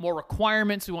want more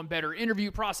requirements. We want better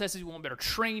interview processes. We want better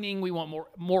training. We want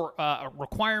more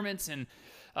requirements and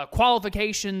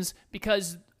qualifications,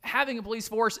 because having a police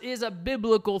force is a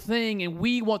biblical thing, and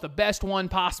we want the best one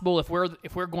possible if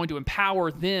we're going to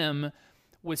empower them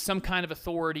with some kind of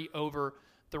authority over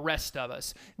the rest of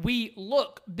us. We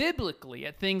look biblically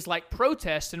at things like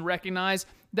protests and recognize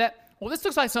that, well, this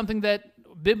looks like something that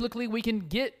biblically we can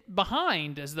get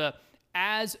behind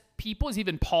as people, as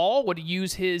even Paul would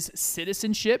use his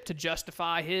citizenship to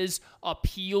justify his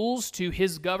appeals to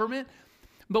his government.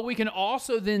 But we can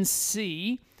also then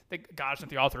see that God is not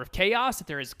the author of chaos, that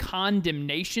there is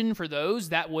condemnation for those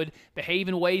that would behave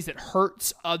in ways that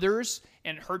hurts others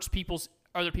and hurts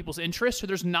other people's interests. So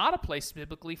there's not a place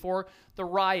biblically for the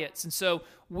riots. And so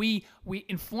we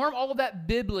inform all of that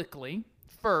biblically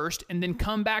first, and then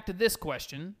come back to this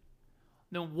question: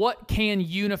 then what can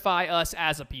unify us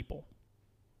as a people?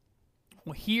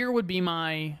 Well, here would be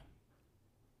my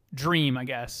dream, I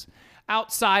guess,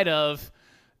 outside of,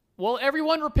 well,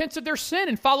 everyone repents of their sin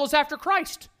and follows after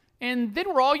Christ, and then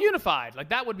we're all unified. Like,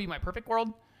 that would be my perfect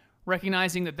world,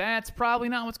 recognizing that that's probably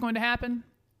not what's going to happen.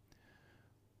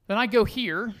 Then I go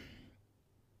here.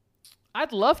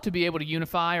 I'd love to be able to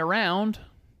unify around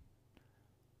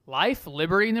life,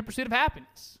 liberty, and the pursuit of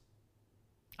happiness.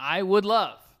 I would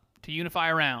love to unify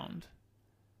around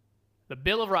the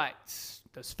Bill of Rights,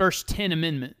 those first 10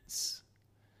 amendments,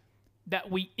 that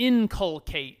we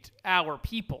inculcate our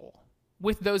people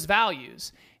with those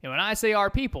values. And when I say our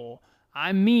people,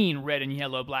 I mean red and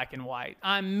yellow, black and white.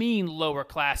 I mean lower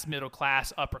class, middle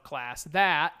class, upper class.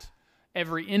 That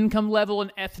every income level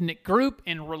and ethnic group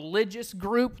and religious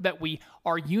group, that we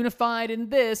are unified in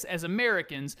this as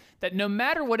Americans, that no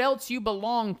matter what else you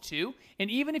belong to,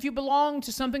 and even if you belong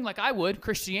to something like I would,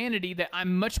 Christianity, that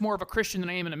I'm much more of a Christian than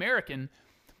I am an American,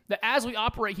 that as we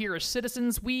operate here as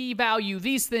citizens, we value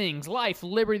these things: life,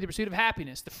 liberty, the pursuit of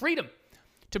happiness, the freedom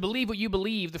to believe what you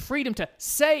believe, the freedom to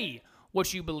say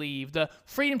what you believe, the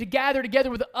freedom to gather together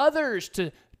with others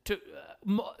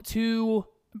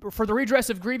for the redress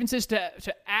of grievances,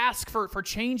 to ask for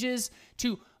changes,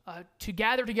 to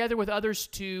gather together with others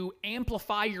to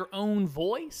amplify your own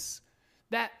voice,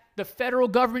 that the federal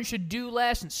government should do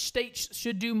less and states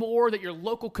should do more, that your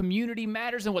local community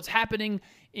matters and what's happening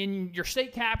in your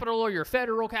state capital or your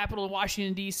federal capital in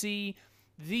Washington, D.C.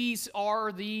 These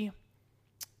are the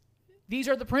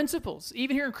principles,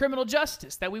 even here in criminal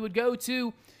justice, that we would go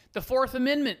to the Fourth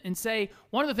Amendment and say,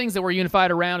 one of the things that we're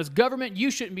unified around is government.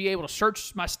 You shouldn't be able to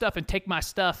search my stuff and take my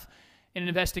stuff in an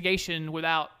investigation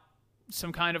without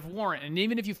some kind of warrant. And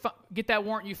even if you get that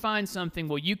warrant, you find something,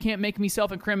 well, you can't make me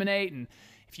self-incriminate. And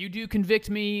if you do convict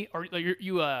me, or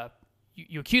you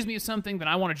accuse me of something, then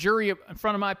I want a jury in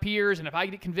front of my peers. And if I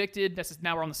get convicted,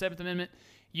 now we're on the Seventh Amendment,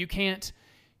 you can't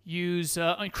use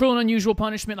cruel and unusual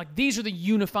punishment. Like, these are the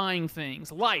unifying things.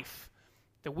 Life,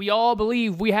 that we all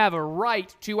believe we have a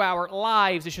right to our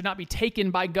lives. It should not be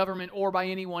taken by government or by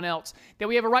anyone else. That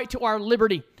we have a right to our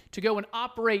liberty to go and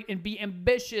operate and be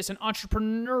ambitious and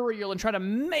entrepreneurial and try to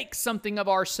make something of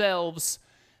ourselves.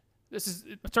 I was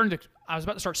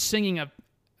about to start singing a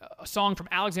song from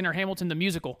Alexander Hamilton the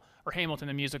musical,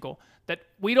 that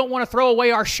we don't want to throw away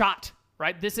our shot,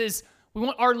 right? We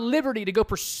want our liberty to go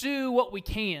pursue what we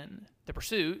can, the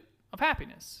pursuit of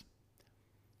happiness.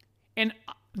 And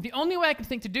the only way I can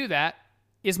think to do that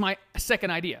is my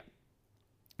second idea.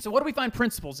 So what do we find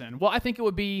principles in? Well, I think it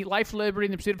would be life, liberty,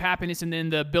 and the pursuit of happiness, and then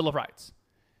the Bill of Rights.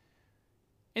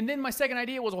 And then my second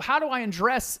idea was, well, how do I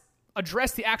address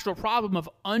the actual problem of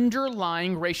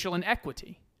underlying racial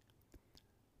inequity?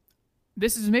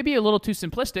 this is maybe a little too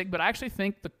simplistic, but I actually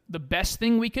think the best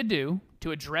thing we could do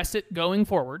to address it going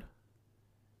forward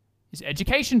is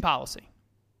education policy.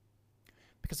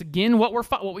 Because again, what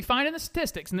we find in the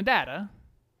statistics and the data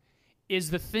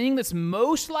is the thing that's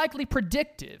most likely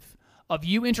predictive of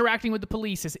you interacting with the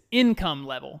police is income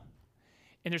level.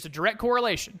 And there's a direct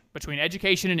correlation between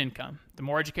education and income. The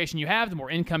more education you have, the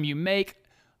more income you make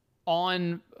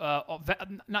on,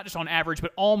 not just on average,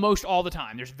 but almost all the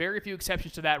time. There's very few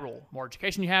exceptions to that rule. The more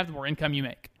education you have, the more income you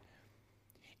make.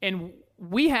 And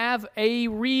we have a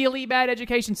really bad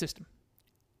education system.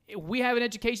 We have an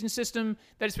education system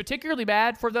that is particularly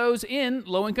bad for those in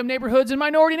low-income neighborhoods and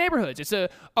minority neighborhoods. It's a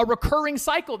recurring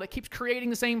cycle that keeps creating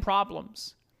the same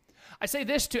problems. I say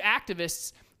this to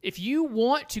activists. If you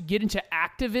want to get into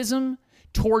activism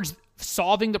towards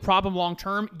solving the problem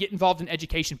long-term, get involved in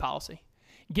education policy.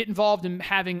 Get involved in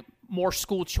having more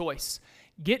school choice.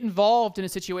 Get involved in a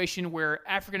situation where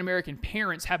African-American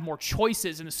parents have more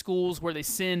choices in the schools where they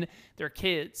send their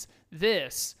kids.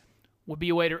 This would be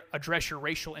a way to address your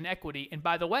racial inequity. And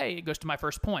by the way, it goes to my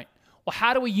first point. Well,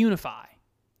 how do we unify?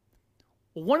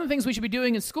 Well, one of the things we should be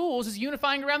doing in schools is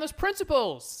unifying around those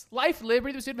principles. Life,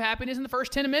 liberty, the pursuit of happiness, and the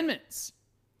first 10 amendments.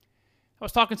 I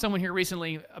was talking to someone here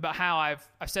recently about how I've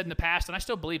said in the past, and I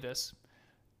still believe this,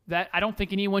 that I don't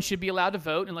think anyone should be allowed to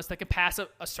vote unless they can pass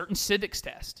a certain civics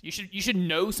test. You should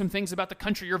know some things about the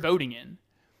country you're voting in.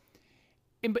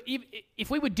 But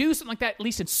if we would do something like that, at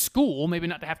least in school, maybe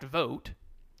not to have to vote,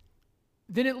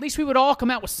 then at least we would all come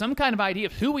out with some kind of idea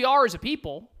of who we are as a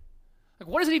people. Like,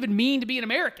 what does it even mean to be an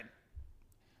American?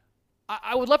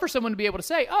 I would love for someone to be able to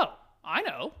say, oh, I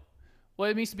know. What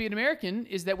it means to be an American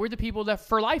is that we're the people that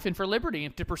for life and for liberty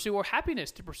and to pursue our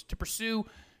happiness, to pursue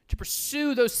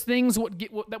those things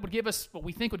that would give us, what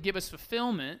we think would give us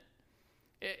fulfillment.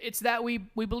 It's that we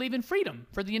believe in freedom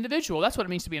for the individual. That's what it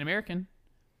means to be an American.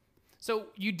 So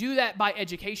you do that by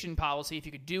education policy if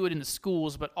you could do it in the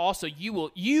schools, but also you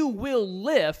will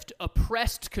lift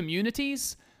oppressed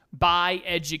communities by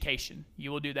education.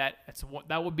 You will do that.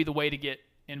 That would be the way to get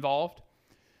involved.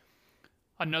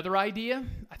 Another idea,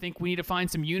 I think we need to find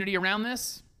some unity around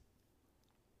this.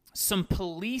 Some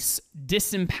police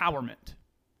disempowerment.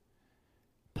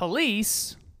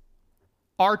 Police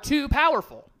are too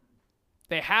powerful.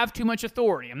 They have too much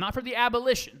authority. I'm not for the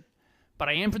abolition, but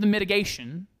I am for the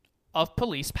mitigation of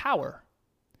police power.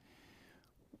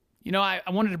 You know, I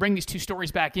wanted to bring these two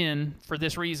stories back in for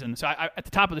this reason. So at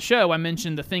the top of the show, I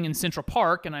mentioned the thing in Central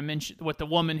Park, and I mentioned with the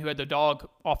woman who had the dog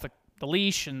off the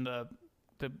leash and the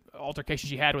altercation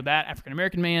she had with that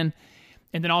African-American man,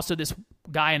 and then also this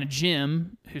guy in a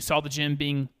gym who saw the gym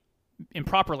being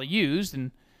improperly used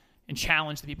and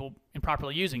challenged the people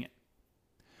improperly using it.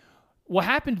 What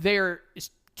happened there is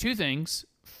two things.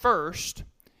 First,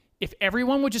 if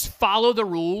everyone would just follow the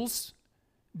rules,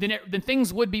 then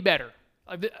things would be better.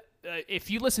 If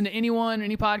you listen to anyone,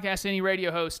 any podcast, any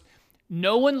radio host,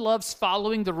 no one loves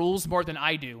following the rules more than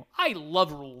I do. I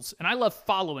love rules, and I love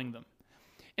following them.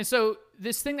 And so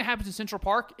this thing that happens in Central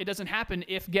Park, it doesn't happen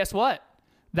if, guess what?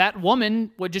 That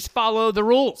woman would just follow the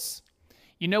rules.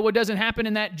 You know what doesn't happen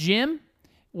in that gym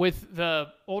with the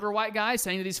older white guys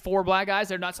saying to these four black guys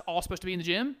they're not all supposed to be in the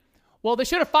gym? Well, they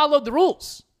should have followed the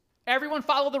rules. Everyone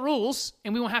follow the rules,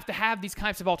 and we won't have to have these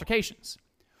types of altercations.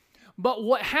 But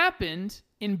what happened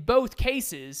in both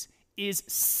cases is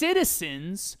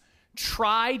citizens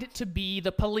tried to be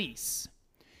the police.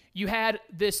 You had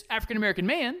this African-American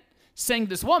man saying to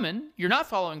this woman, you're not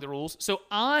following the rules, so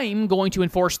I'm going to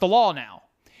enforce the law now.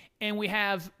 And we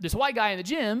have this white guy in the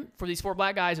gym, for these four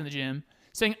black guys in the gym,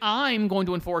 saying, I'm going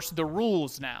to enforce the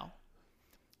rules now.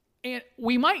 And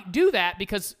we might do that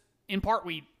because, in part,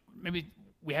 maybe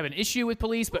we have an issue with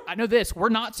police, but I know this, we're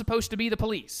not supposed to be the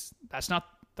police. That's not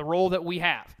the role that we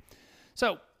have.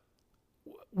 So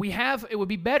it would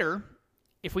be better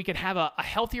if we could have a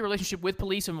healthy relationship with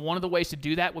police, and one of the ways to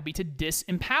do that would be to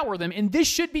disempower them. And this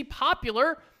should be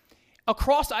popular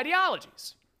across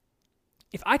ideologies.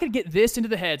 If I could get this into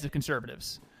the heads of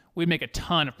conservatives, we'd make a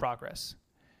ton of progress.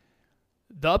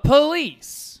 The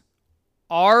police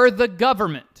are the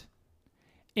government.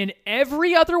 In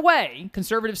every other way,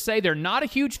 conservatives say they're not a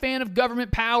huge fan of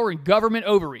government power and government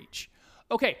overreach.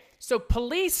 Okay, so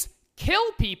police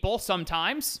kill people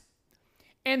sometimes,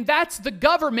 and that's the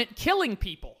government killing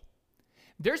people.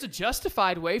 There's a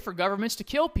justified way for governments to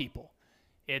kill people.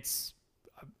 It's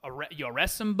you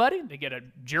arrest somebody, they get a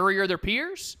jury or their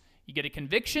peers, you get a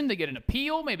conviction, they get an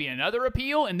appeal, maybe another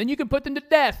appeal, and then you can put them to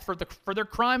death for their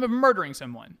crime of murdering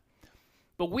someone.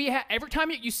 But every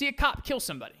time you see a cop kill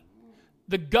somebody,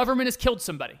 the government has killed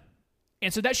somebody.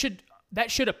 And so that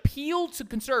should appeal to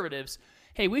conservatives.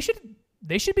 Hey, we should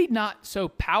they should be not so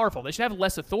powerful. They should have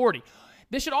less authority.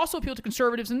 This should also appeal to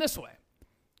conservatives in this way.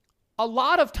 A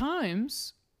lot of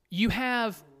times you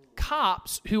have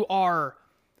cops who are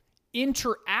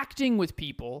interacting with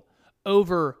people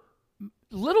over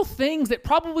little things that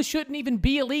probably shouldn't even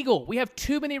be illegal. We have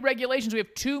too many regulations. We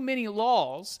have too many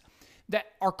laws that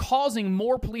are causing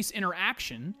more police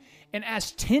interaction. And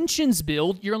as tensions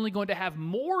build, you're only going to have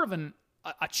more of a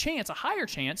higher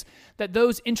chance that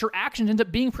those interactions end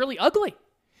up being really ugly.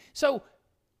 So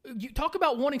you talk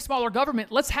about wanting smaller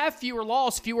government. Let's have fewer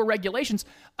laws, fewer regulations.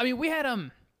 I mean, we had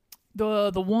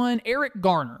the one, Eric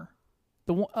Garner.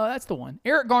 That's the one.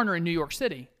 Eric Garner in New York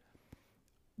City.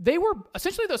 They were,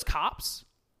 essentially those cops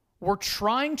were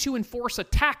trying to enforce a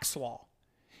tax law.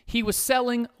 He was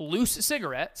selling loose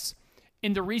cigarettes,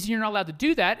 and the reason you're not allowed to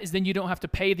do that is then you don't have to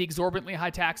pay the exorbitantly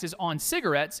high taxes on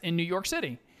cigarettes in New York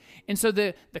City. And so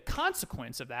the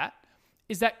consequence of that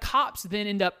is that cops then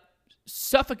end up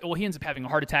suffocating. Well, he ends up having a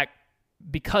heart attack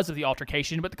because of the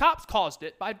altercation, but the cops caused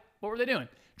it by, what were they doing?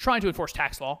 Trying to enforce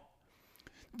tax law.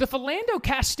 The Philando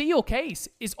Castile case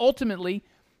is ultimately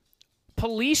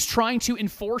police trying to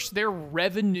enforce their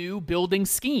revenue building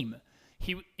scheme.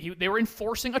 They were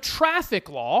enforcing a traffic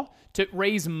law to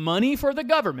raise money for the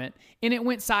government, and it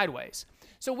went sideways.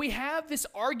 So we have this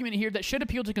argument here that should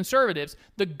appeal to conservatives.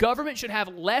 The government should have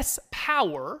less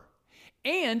power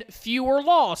and fewer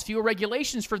laws, fewer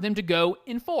regulations for them to go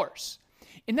enforce.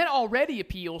 And that already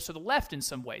appeals to the left in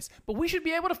some ways. But we should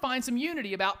be able to find some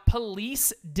unity about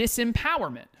police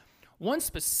disempowerment. One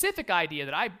specific idea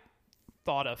that I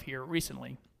thought of here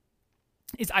recently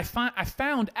is I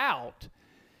found out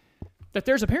that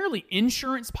there's apparently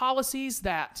insurance policies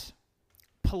that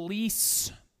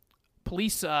police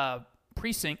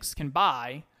precincts can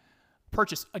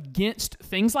purchase against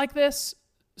things like this.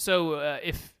 So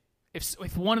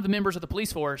if one of the members of the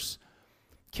police force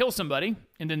kills somebody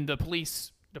and then the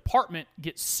police department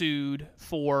gets sued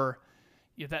for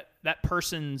that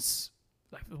person's,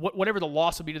 like, whatever the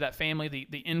loss will be to that family,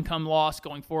 the income loss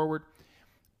going forward.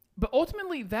 But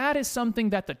ultimately, that is something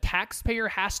that the taxpayer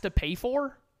has to pay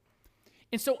for.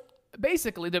 And so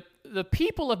basically, the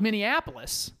people of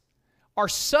Minneapolis are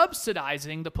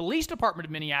subsidizing the police department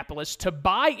of Minneapolis to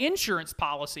buy insurance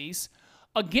policies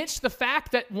against the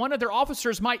fact that one of their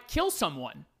officers might kill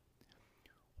someone.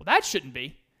 Well, that shouldn't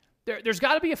be. There's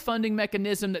got to be a funding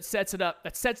mechanism that sets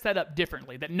that up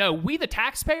differently. That no, we the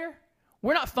taxpayer,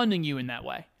 we're not funding you in that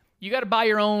way. You got to buy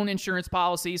your own insurance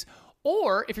policies,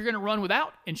 or if you're going to run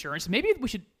without insurance, maybe we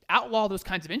should outlaw those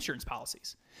kinds of insurance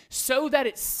policies so that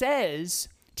it says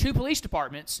to police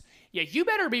departments, yeah, you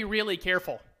better be really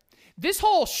careful. This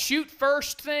whole shoot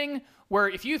first thing, where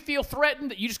if you feel threatened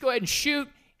that you just go ahead and shoot,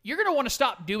 you're going to want to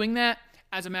stop doing that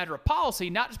as a matter of policy,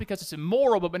 not just because it's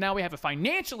immoral, but now we have a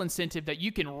financial incentive that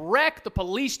you can wreck the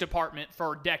police department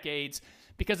for decades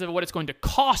because of what it's going to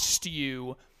cost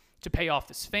you to pay off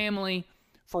this family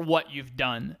for what you've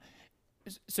done.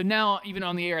 So now, even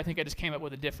on the air, I think I just came up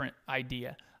with a different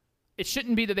idea. It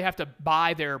shouldn't be that they have to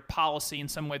buy their policy in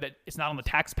some way that it's not on the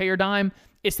taxpayer dime.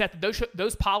 It's that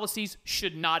those policies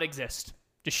should not exist.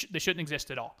 They shouldn't exist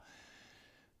at all.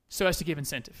 So as to give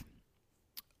incentive.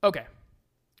 Okay.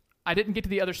 I didn't get to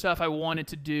the other stuff I wanted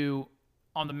to do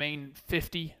on the main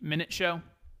 50-minute show.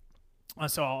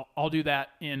 So I'll do that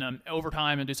in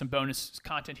overtime and do some bonus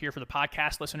content here for the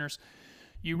podcast listeners.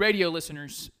 You radio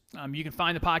listeners, you can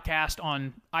find the podcast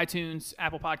on iTunes,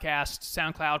 Apple Podcasts,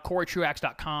 SoundCloud,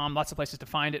 CoreyTruax.com. Lots of places to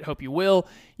find it. Hope you will.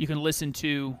 You can listen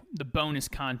to the bonus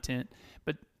content.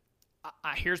 But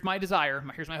here's my desire.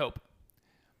 Here's my hope.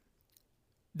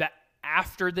 That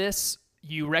after this,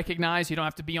 you recognize you don't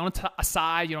have to be on a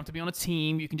side. You don't have to be on a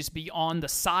team. You can just be on the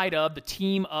side of the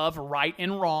team of right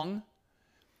and wrong.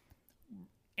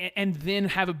 And then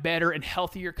have a better and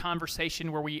healthier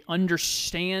conversation where we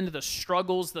understand the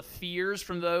struggles, the fears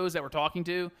from those that we're talking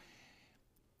to,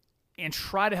 and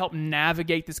try to help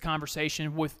navigate this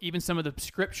conversation with even some of the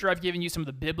scripture I've given you, some of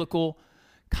the biblical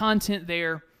content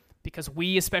there, because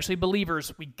we, especially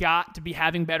believers, we got to be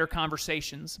having better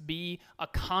conversations, be a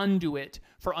conduit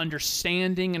for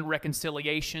understanding and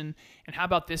reconciliation. And how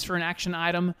about this for an action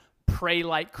item? Pray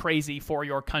like crazy for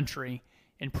your country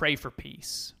and pray for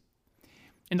peace.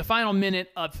 In the final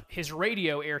minute of his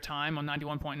radio airtime on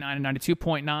 91.9 and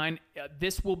 92.9,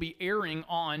 this will be airing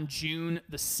on June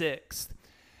the 6th.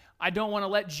 I don't want to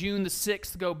let June the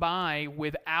 6th go by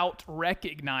without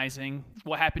recognizing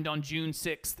what happened on June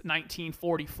 6th,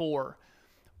 1944,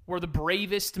 where the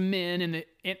bravest men in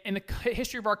the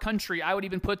history of our country, I would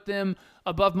even put them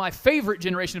above my favorite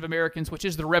generation of Americans, which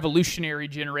is the Revolutionary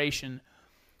generation,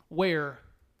 where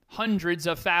hundreds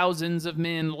of thousands of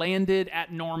men landed at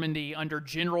Normandy under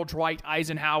General Dwight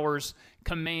Eisenhower's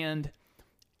command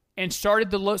and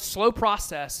started the slow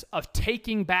process of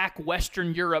taking back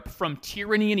Western Europe from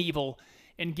tyranny and evil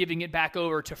and giving it back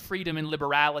over to freedom and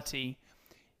liberality.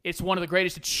 It's one of the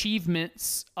greatest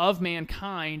achievements of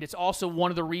mankind. It's also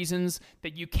one of the reasons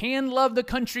that you can love the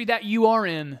country that you are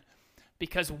in,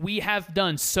 because we have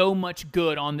done so much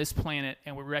good on this planet,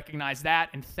 and we recognize that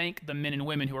and thank the men and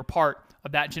women who were part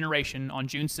of that generation on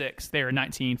June 6th there in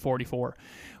 1944.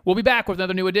 We'll be back with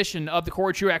another new edition of the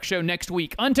Corey Truax Show next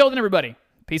week. Until then, everybody,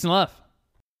 peace and love.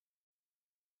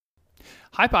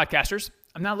 Hi, podcasters.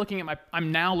 I'm now looking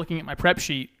at my prep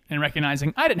sheet and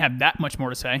recognizing I didn't have that much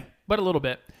more to say, but a little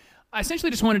bit. I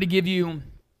essentially just wanted to give you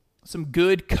some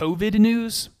good COVID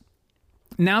news.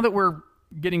 Now that we're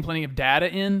getting plenty of data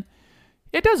in,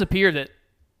 it does appear that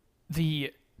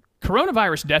the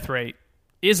coronavirus death rate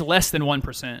is less than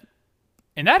 1%.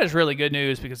 And that is really good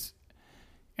news, because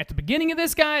at the beginning of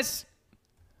this, guys,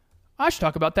 I should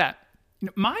talk about that.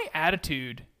 My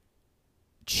attitude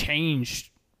changed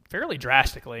fairly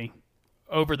drastically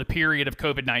over the period of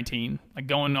COVID-19, like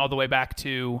going all the way back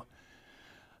to,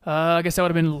 I guess that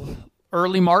would have been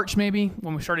early March maybe,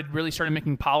 when we started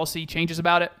making policy changes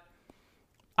about it.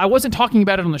 I wasn't talking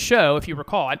about it on the show, if you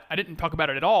recall. I didn't talk about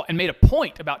it at all and made a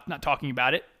point about not talking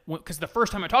about it, because the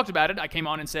first time I talked about it, I came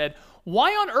on and said,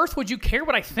 why on earth would you care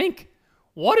what I think?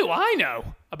 What do I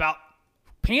know about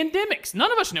pandemics?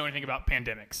 None of us know anything about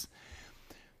pandemics.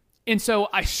 And so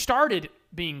I started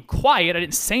being quiet. I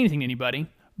didn't say anything to anybody.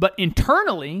 But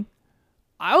internally,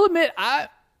 I'll admit, I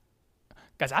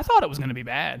thought it was going to be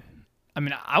bad. I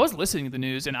mean, I was listening to the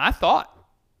news, and I thought,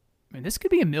 this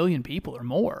could be 1 million people or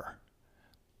more.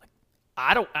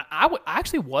 I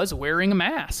actually was wearing a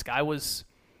mask. I was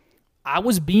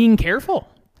being careful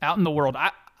out in the world.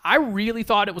 I really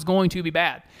thought it was going to be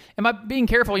bad. And by being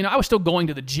careful, I was still going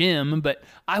to the gym, but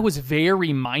I was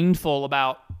very mindful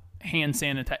about hand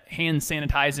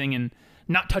sanitizing and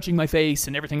not touching my face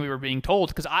and everything we were being told,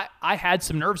 because I had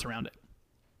some nerves around it.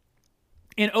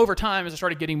 And over time, as I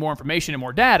started getting more information and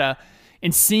more data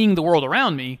and seeing the world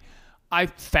around me, I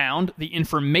found the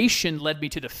information led me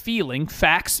to the feeling.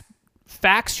 Facts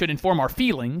should inform our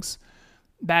feelings.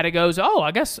 That it goes,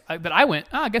 I guess I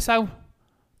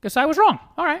was wrong.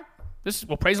 All right.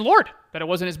 Praise the Lord that it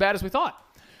wasn't as bad as we thought.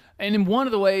 And in one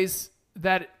of the ways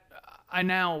that I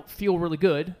now feel really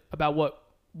good about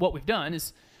what we've done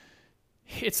is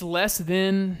it's less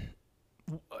than,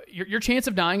 your chance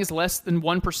of dying is less than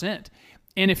 1%.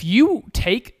 And if you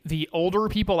take the older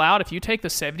people out, if you take the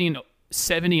 70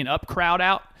 and up crowd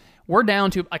out, we're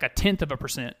down to like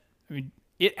 0.1%. I mean,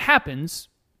 it happens.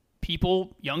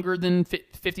 People younger than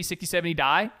 50, 60, 70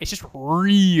 die. It's just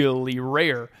really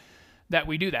rare that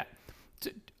we do that.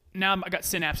 Now I got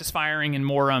synapses firing and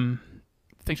more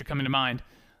things are coming to mind.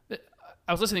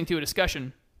 I was listening to a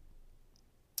discussion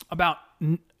about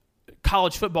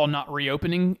college football not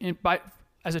reopening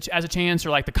as a chance, or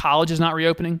like the college is not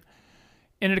reopening.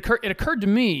 And it occurred to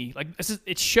me, like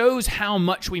it shows how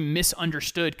much we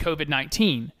misunderstood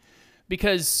COVID-19,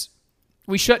 because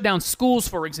we shut down schools,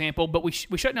 for example, but we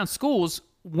shut down schools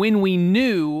when we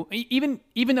knew, even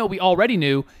though we already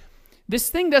knew, this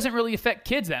thing doesn't really affect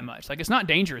kids that much. Like, it's not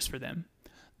dangerous for them.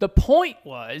 The point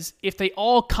was, if they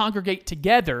all congregate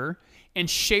together and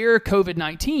share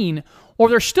COVID-19, or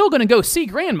they're still going to go see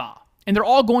grandma, and they're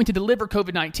all going to deliver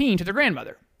COVID-19 to their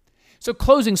grandmother. So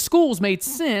closing schools made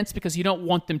sense because you don't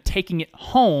want them taking it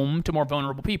home to more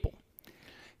vulnerable people.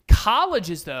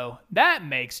 Colleges, though, that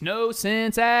makes no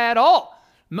sense at all.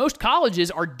 Most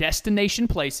colleges are destination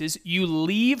places. You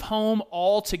leave home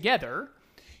altogether.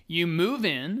 You move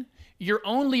in. You're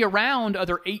only around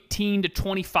other 18 to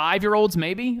 25-year-olds,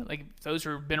 maybe. Like those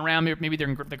who have been around, maybe they're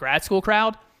in the grad school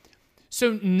crowd.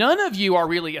 So none of you are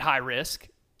really at high risk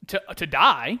to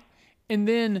die. And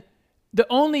then the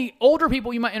only older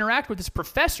people you might interact with is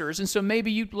professors. And so maybe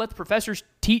you let the professors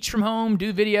teach from home,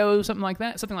 do videos, something like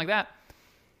that.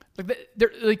 Like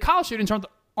the college students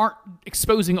aren't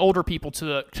exposing older people to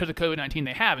the COVID-19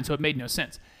 they have, and so it made no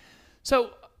sense.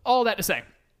 So all that to say,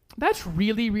 that's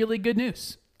really, really good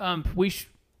news. I'm not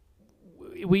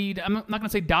going to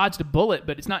say dodged a bullet,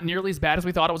 but it's not nearly as bad as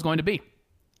we thought it was going to be.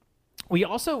 We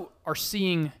also are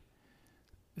seeing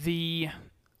the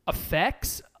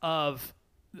effects of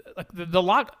like the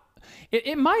lock.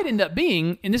 It might end up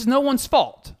being, and this is no one's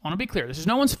fault. I want to be clear. This is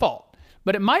no one's fault,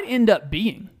 but it might end up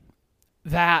being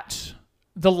that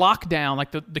the lockdown,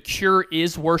 like the cure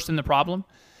is worse than the problem,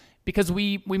 because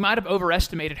we might have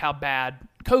overestimated how bad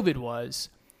COVID was.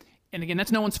 And again,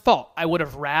 that's no one's fault. I would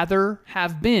have rather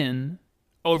have been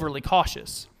overly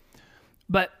cautious.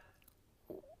 But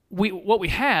what we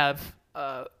have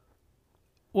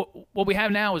what we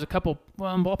have now is a couple. Well,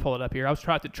 I'll pull it up here. I was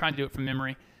trying to do it from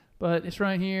memory, but it's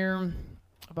right here.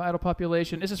 Vital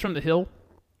population. This is from the Hill.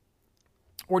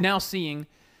 We're now seeing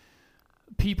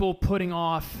people putting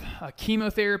off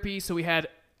chemotherapy. So we had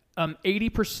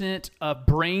 80% of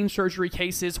brain surgery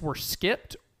cases were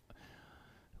skipped.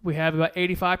 We have about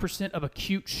 85% of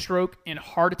acute stroke and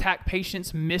heart attack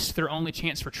patients missed their only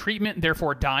chance for treatment,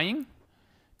 therefore dying,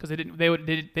 because they didn't want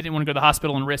to go to the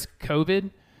hospital and risk COVID.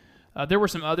 There were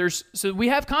some others. So we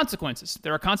have consequences.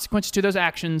 There are consequences to those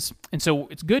actions, and so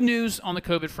it's good news on the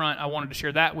COVID front. I wanted to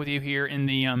share that with you here in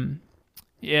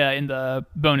the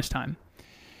bonus time.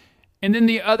 And then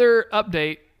the other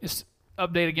update is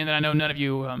again that I know none of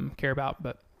you care about,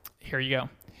 but here you go.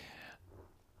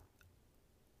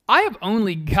 I have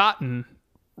only gotten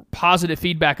positive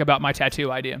feedback about my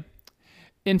tattoo idea.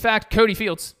 In fact, Cody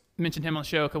Fields, mentioned him on the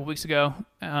show a couple weeks ago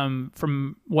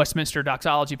from Westminster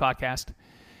Doxology podcast.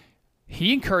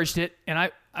 He encouraged it, and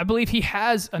I believe he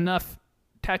has enough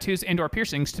tattoos and/or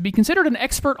piercings to be considered an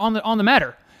expert on the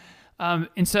matter.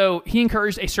 And so he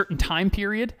encouraged a certain time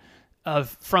period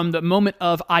from the moment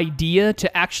of idea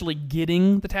to actually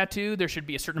getting the tattoo. There should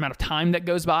be a certain amount of time that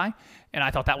goes by, and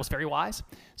I thought that was very wise.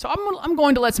 So I'm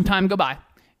going to let some time go by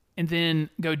and then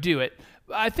go do it.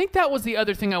 I think that was the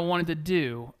other thing I wanted to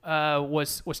do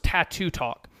was tattoo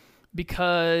talk,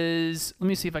 because let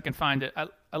me see if I can find it.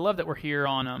 I love that we're here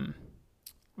on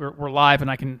we're live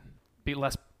and I can be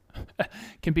less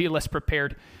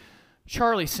prepared.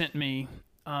 Charlie sent me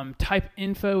type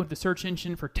info the search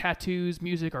engine for tattoos,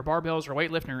 music, or barbells, or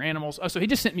weightlifting, or animals. Oh, so he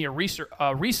just sent me a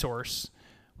resource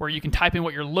where you can type in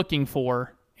what you're looking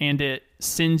for, and it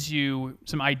sends you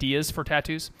some ideas for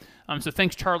tattoos. So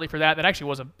thanks, Charlie, for that. That actually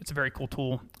it's a very cool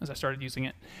tool as I started using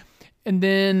it. And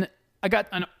then I got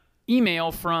an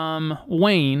email from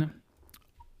Wayne.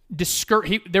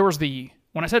 There was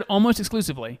when I said almost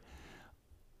exclusively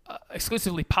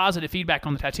positive feedback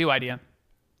on the tattoo idea.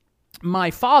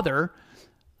 My father,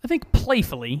 I think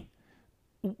playfully,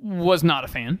 was not a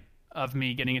fan of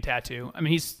me getting a tattoo. I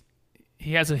mean,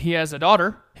 he has a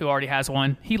daughter who already has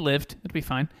one. He lived; it'll be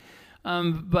fine.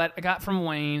 But I got from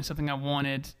Wayne something I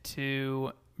wanted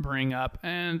to bring up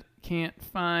and can't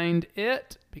find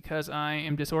it because I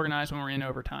am disorganized when we're in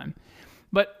overtime.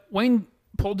 But Wayne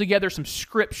pulled together some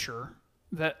scripture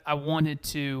that I wanted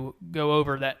to go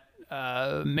over that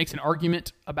makes an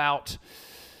argument about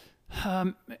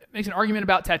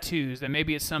tattoos, that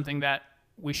maybe it's something that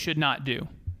we should not do.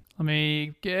 Let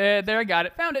me get there. I got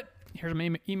it. Found it. Here's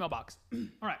my email box.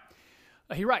 All right.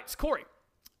 He writes, Corey,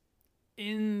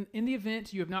 in the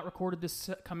event you have not recorded this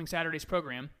coming Saturday's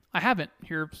program, I haven't.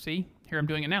 Here I'm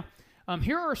doing it now.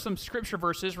 Here are some scripture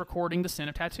verses regarding the sin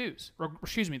of tattoos.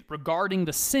 Regarding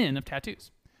the sin of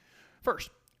tattoos. First,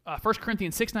 1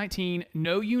 Corinthians 6:19,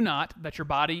 know you not that your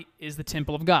body is the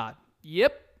temple of God.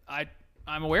 Yep,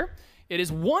 I'm aware. It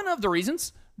is one of the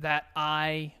reasons that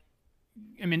I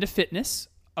am into fitness.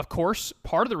 Of course,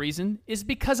 part of the reason is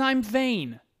because I'm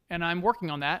vain, and I'm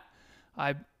working on that.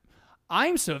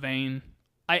 I'm so vain,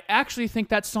 I actually think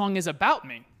that song is about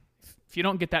me. If you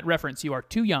don't get that reference, you are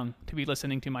too young to be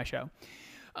listening to my show.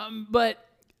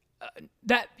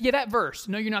 That verse,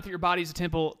 know you not that your body is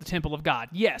the temple of God.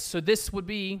 Yes, so this would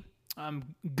be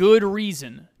good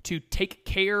reason to take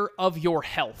care of your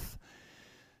health.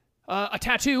 A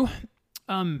tattoo,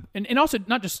 and also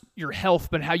not just your health,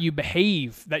 but how you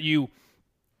behave.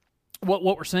 What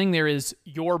we're saying there is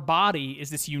your body is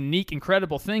this unique,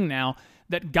 incredible thing now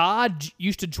that God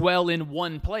used to dwell in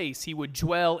one place. He would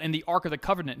dwell in the Ark of the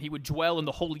Covenant. He would dwell in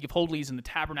the Holy of Holies in the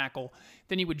tabernacle.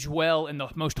 Then he would dwell in the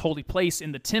most holy place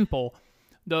in the temple.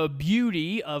 The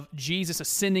beauty of Jesus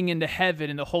ascending into heaven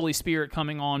and the Holy Spirit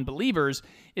coming on believers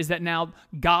is that now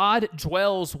God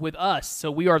dwells with us.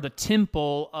 So we are the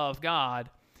temple of God.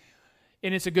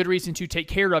 And it's a good reason to take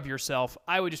care of yourself.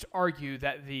 I would just argue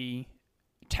that the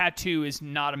tattoo is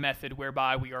not a method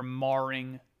whereby we are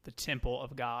marring the temple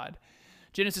of God.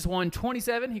 Genesis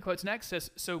 1:27, he quotes next,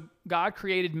 says, so God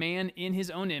created man in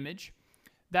his own image.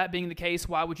 That being the case,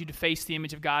 why would you deface the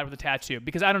image of God with a tattoo?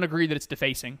 Because I don't agree that it's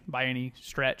defacing by any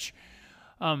stretch.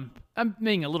 I'm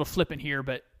being a little flippant here,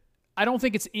 but I don't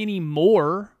think it's any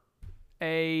more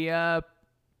a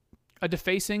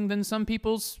defacing than some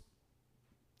people's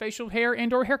facial hair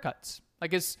and or haircuts.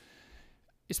 Like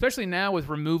especially now with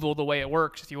removal the way it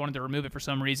works, if you wanted to remove it for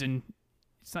some reason,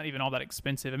 it's not even all that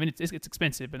expensive. I mean, it's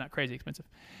expensive, but not crazy expensive.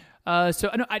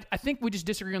 So I think we just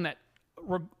disagree on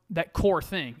that core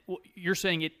thing. You're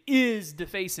saying it is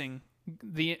defacing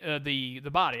the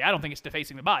body. I don't think it's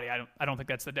defacing the body. I don't think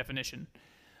that's the definition.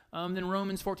 Then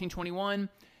Romans 14:21,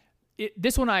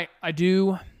 this one I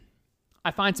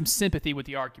find some sympathy with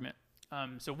the argument.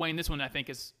 So Wayne, this one I think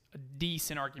is a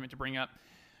decent argument to bring up.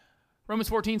 Romans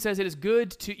 14 says it is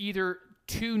good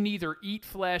to neither eat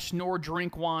flesh nor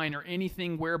drink wine or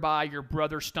anything whereby your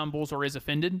brother stumbles or is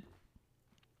offended.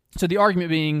 So the argument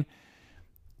being,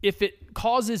 if it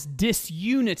causes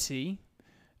disunity,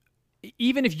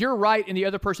 even if you're right and the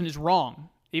other person is wrong,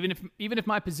 even if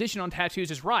my position on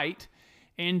tattoos is right,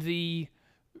 and the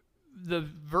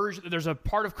version, there's a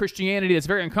part of Christianity that's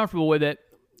very uncomfortable with it,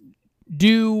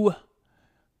 do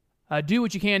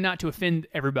what you can not to offend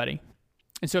everybody.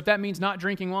 And so if that means not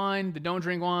drinking wine, then don't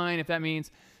drink wine. If that means...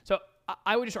 So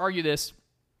I would just argue this.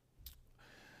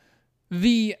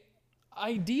 The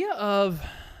idea of...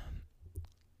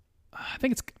 I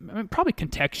think it's probably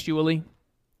contextually.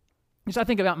 Because I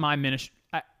think about my ministry.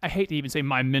 I hate to even say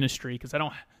my ministry because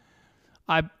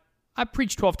I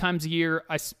preach 12 times a year.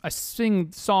 I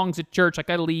sing songs at church.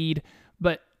 Like I lead.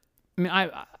 But I mean,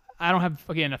 I don't have...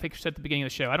 Again, I think I said at the beginning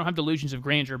of the show, I don't have delusions of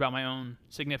grandeur about my own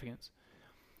significance.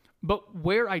 But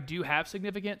where I do have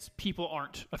significance, people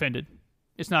aren't offended.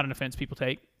 It's not an offense people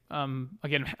take.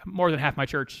 Again, more than half my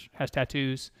church has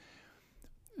tattoos.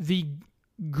 The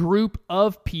group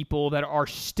of people that are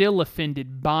still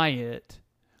offended by it,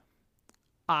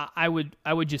 I would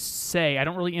just say I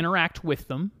don't really interact with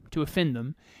them to offend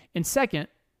them. And second,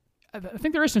 I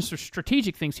think there is some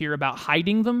strategic things here about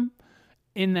hiding them.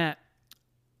 In that,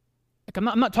 like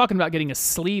I'm not talking about getting a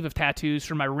sleeve of tattoos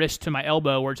from my wrist to my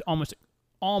elbow, where it's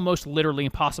almost literally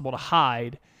impossible to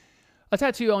hide. A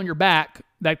tattoo on your back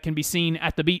that can be seen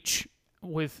at the beach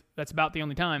that's about the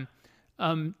only time,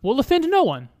 will offend no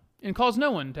one and cause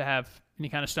no one to have any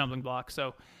kind of stumbling block.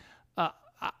 So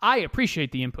I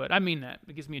appreciate the input. I mean that.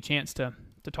 It gives me a chance to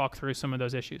talk through some of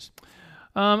those issues.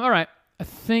 All right. I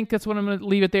think that's what I'm going to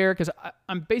leave it there because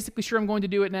I'm basically sure I'm going to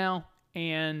do it now,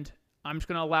 and I'm just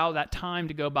going to allow that time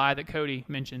to go by that Cody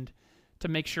mentioned to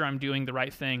make sure I'm doing the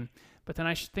right thing. But then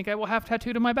I think I will have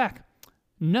tattooed on my back.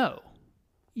 No,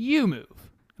 you move.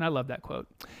 And I love that quote.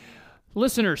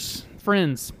 Listeners,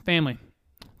 friends, family,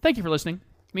 thank you for listening.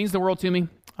 It means the world to me.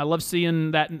 I love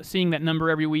seeing that number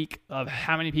every week of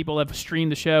how many people have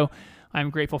streamed the show.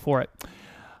 I'm grateful for it.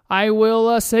 I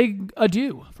will say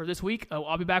adieu for this week.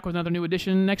 I'll be back with another new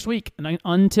edition next week. And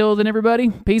until then, everybody,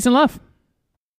 peace and love.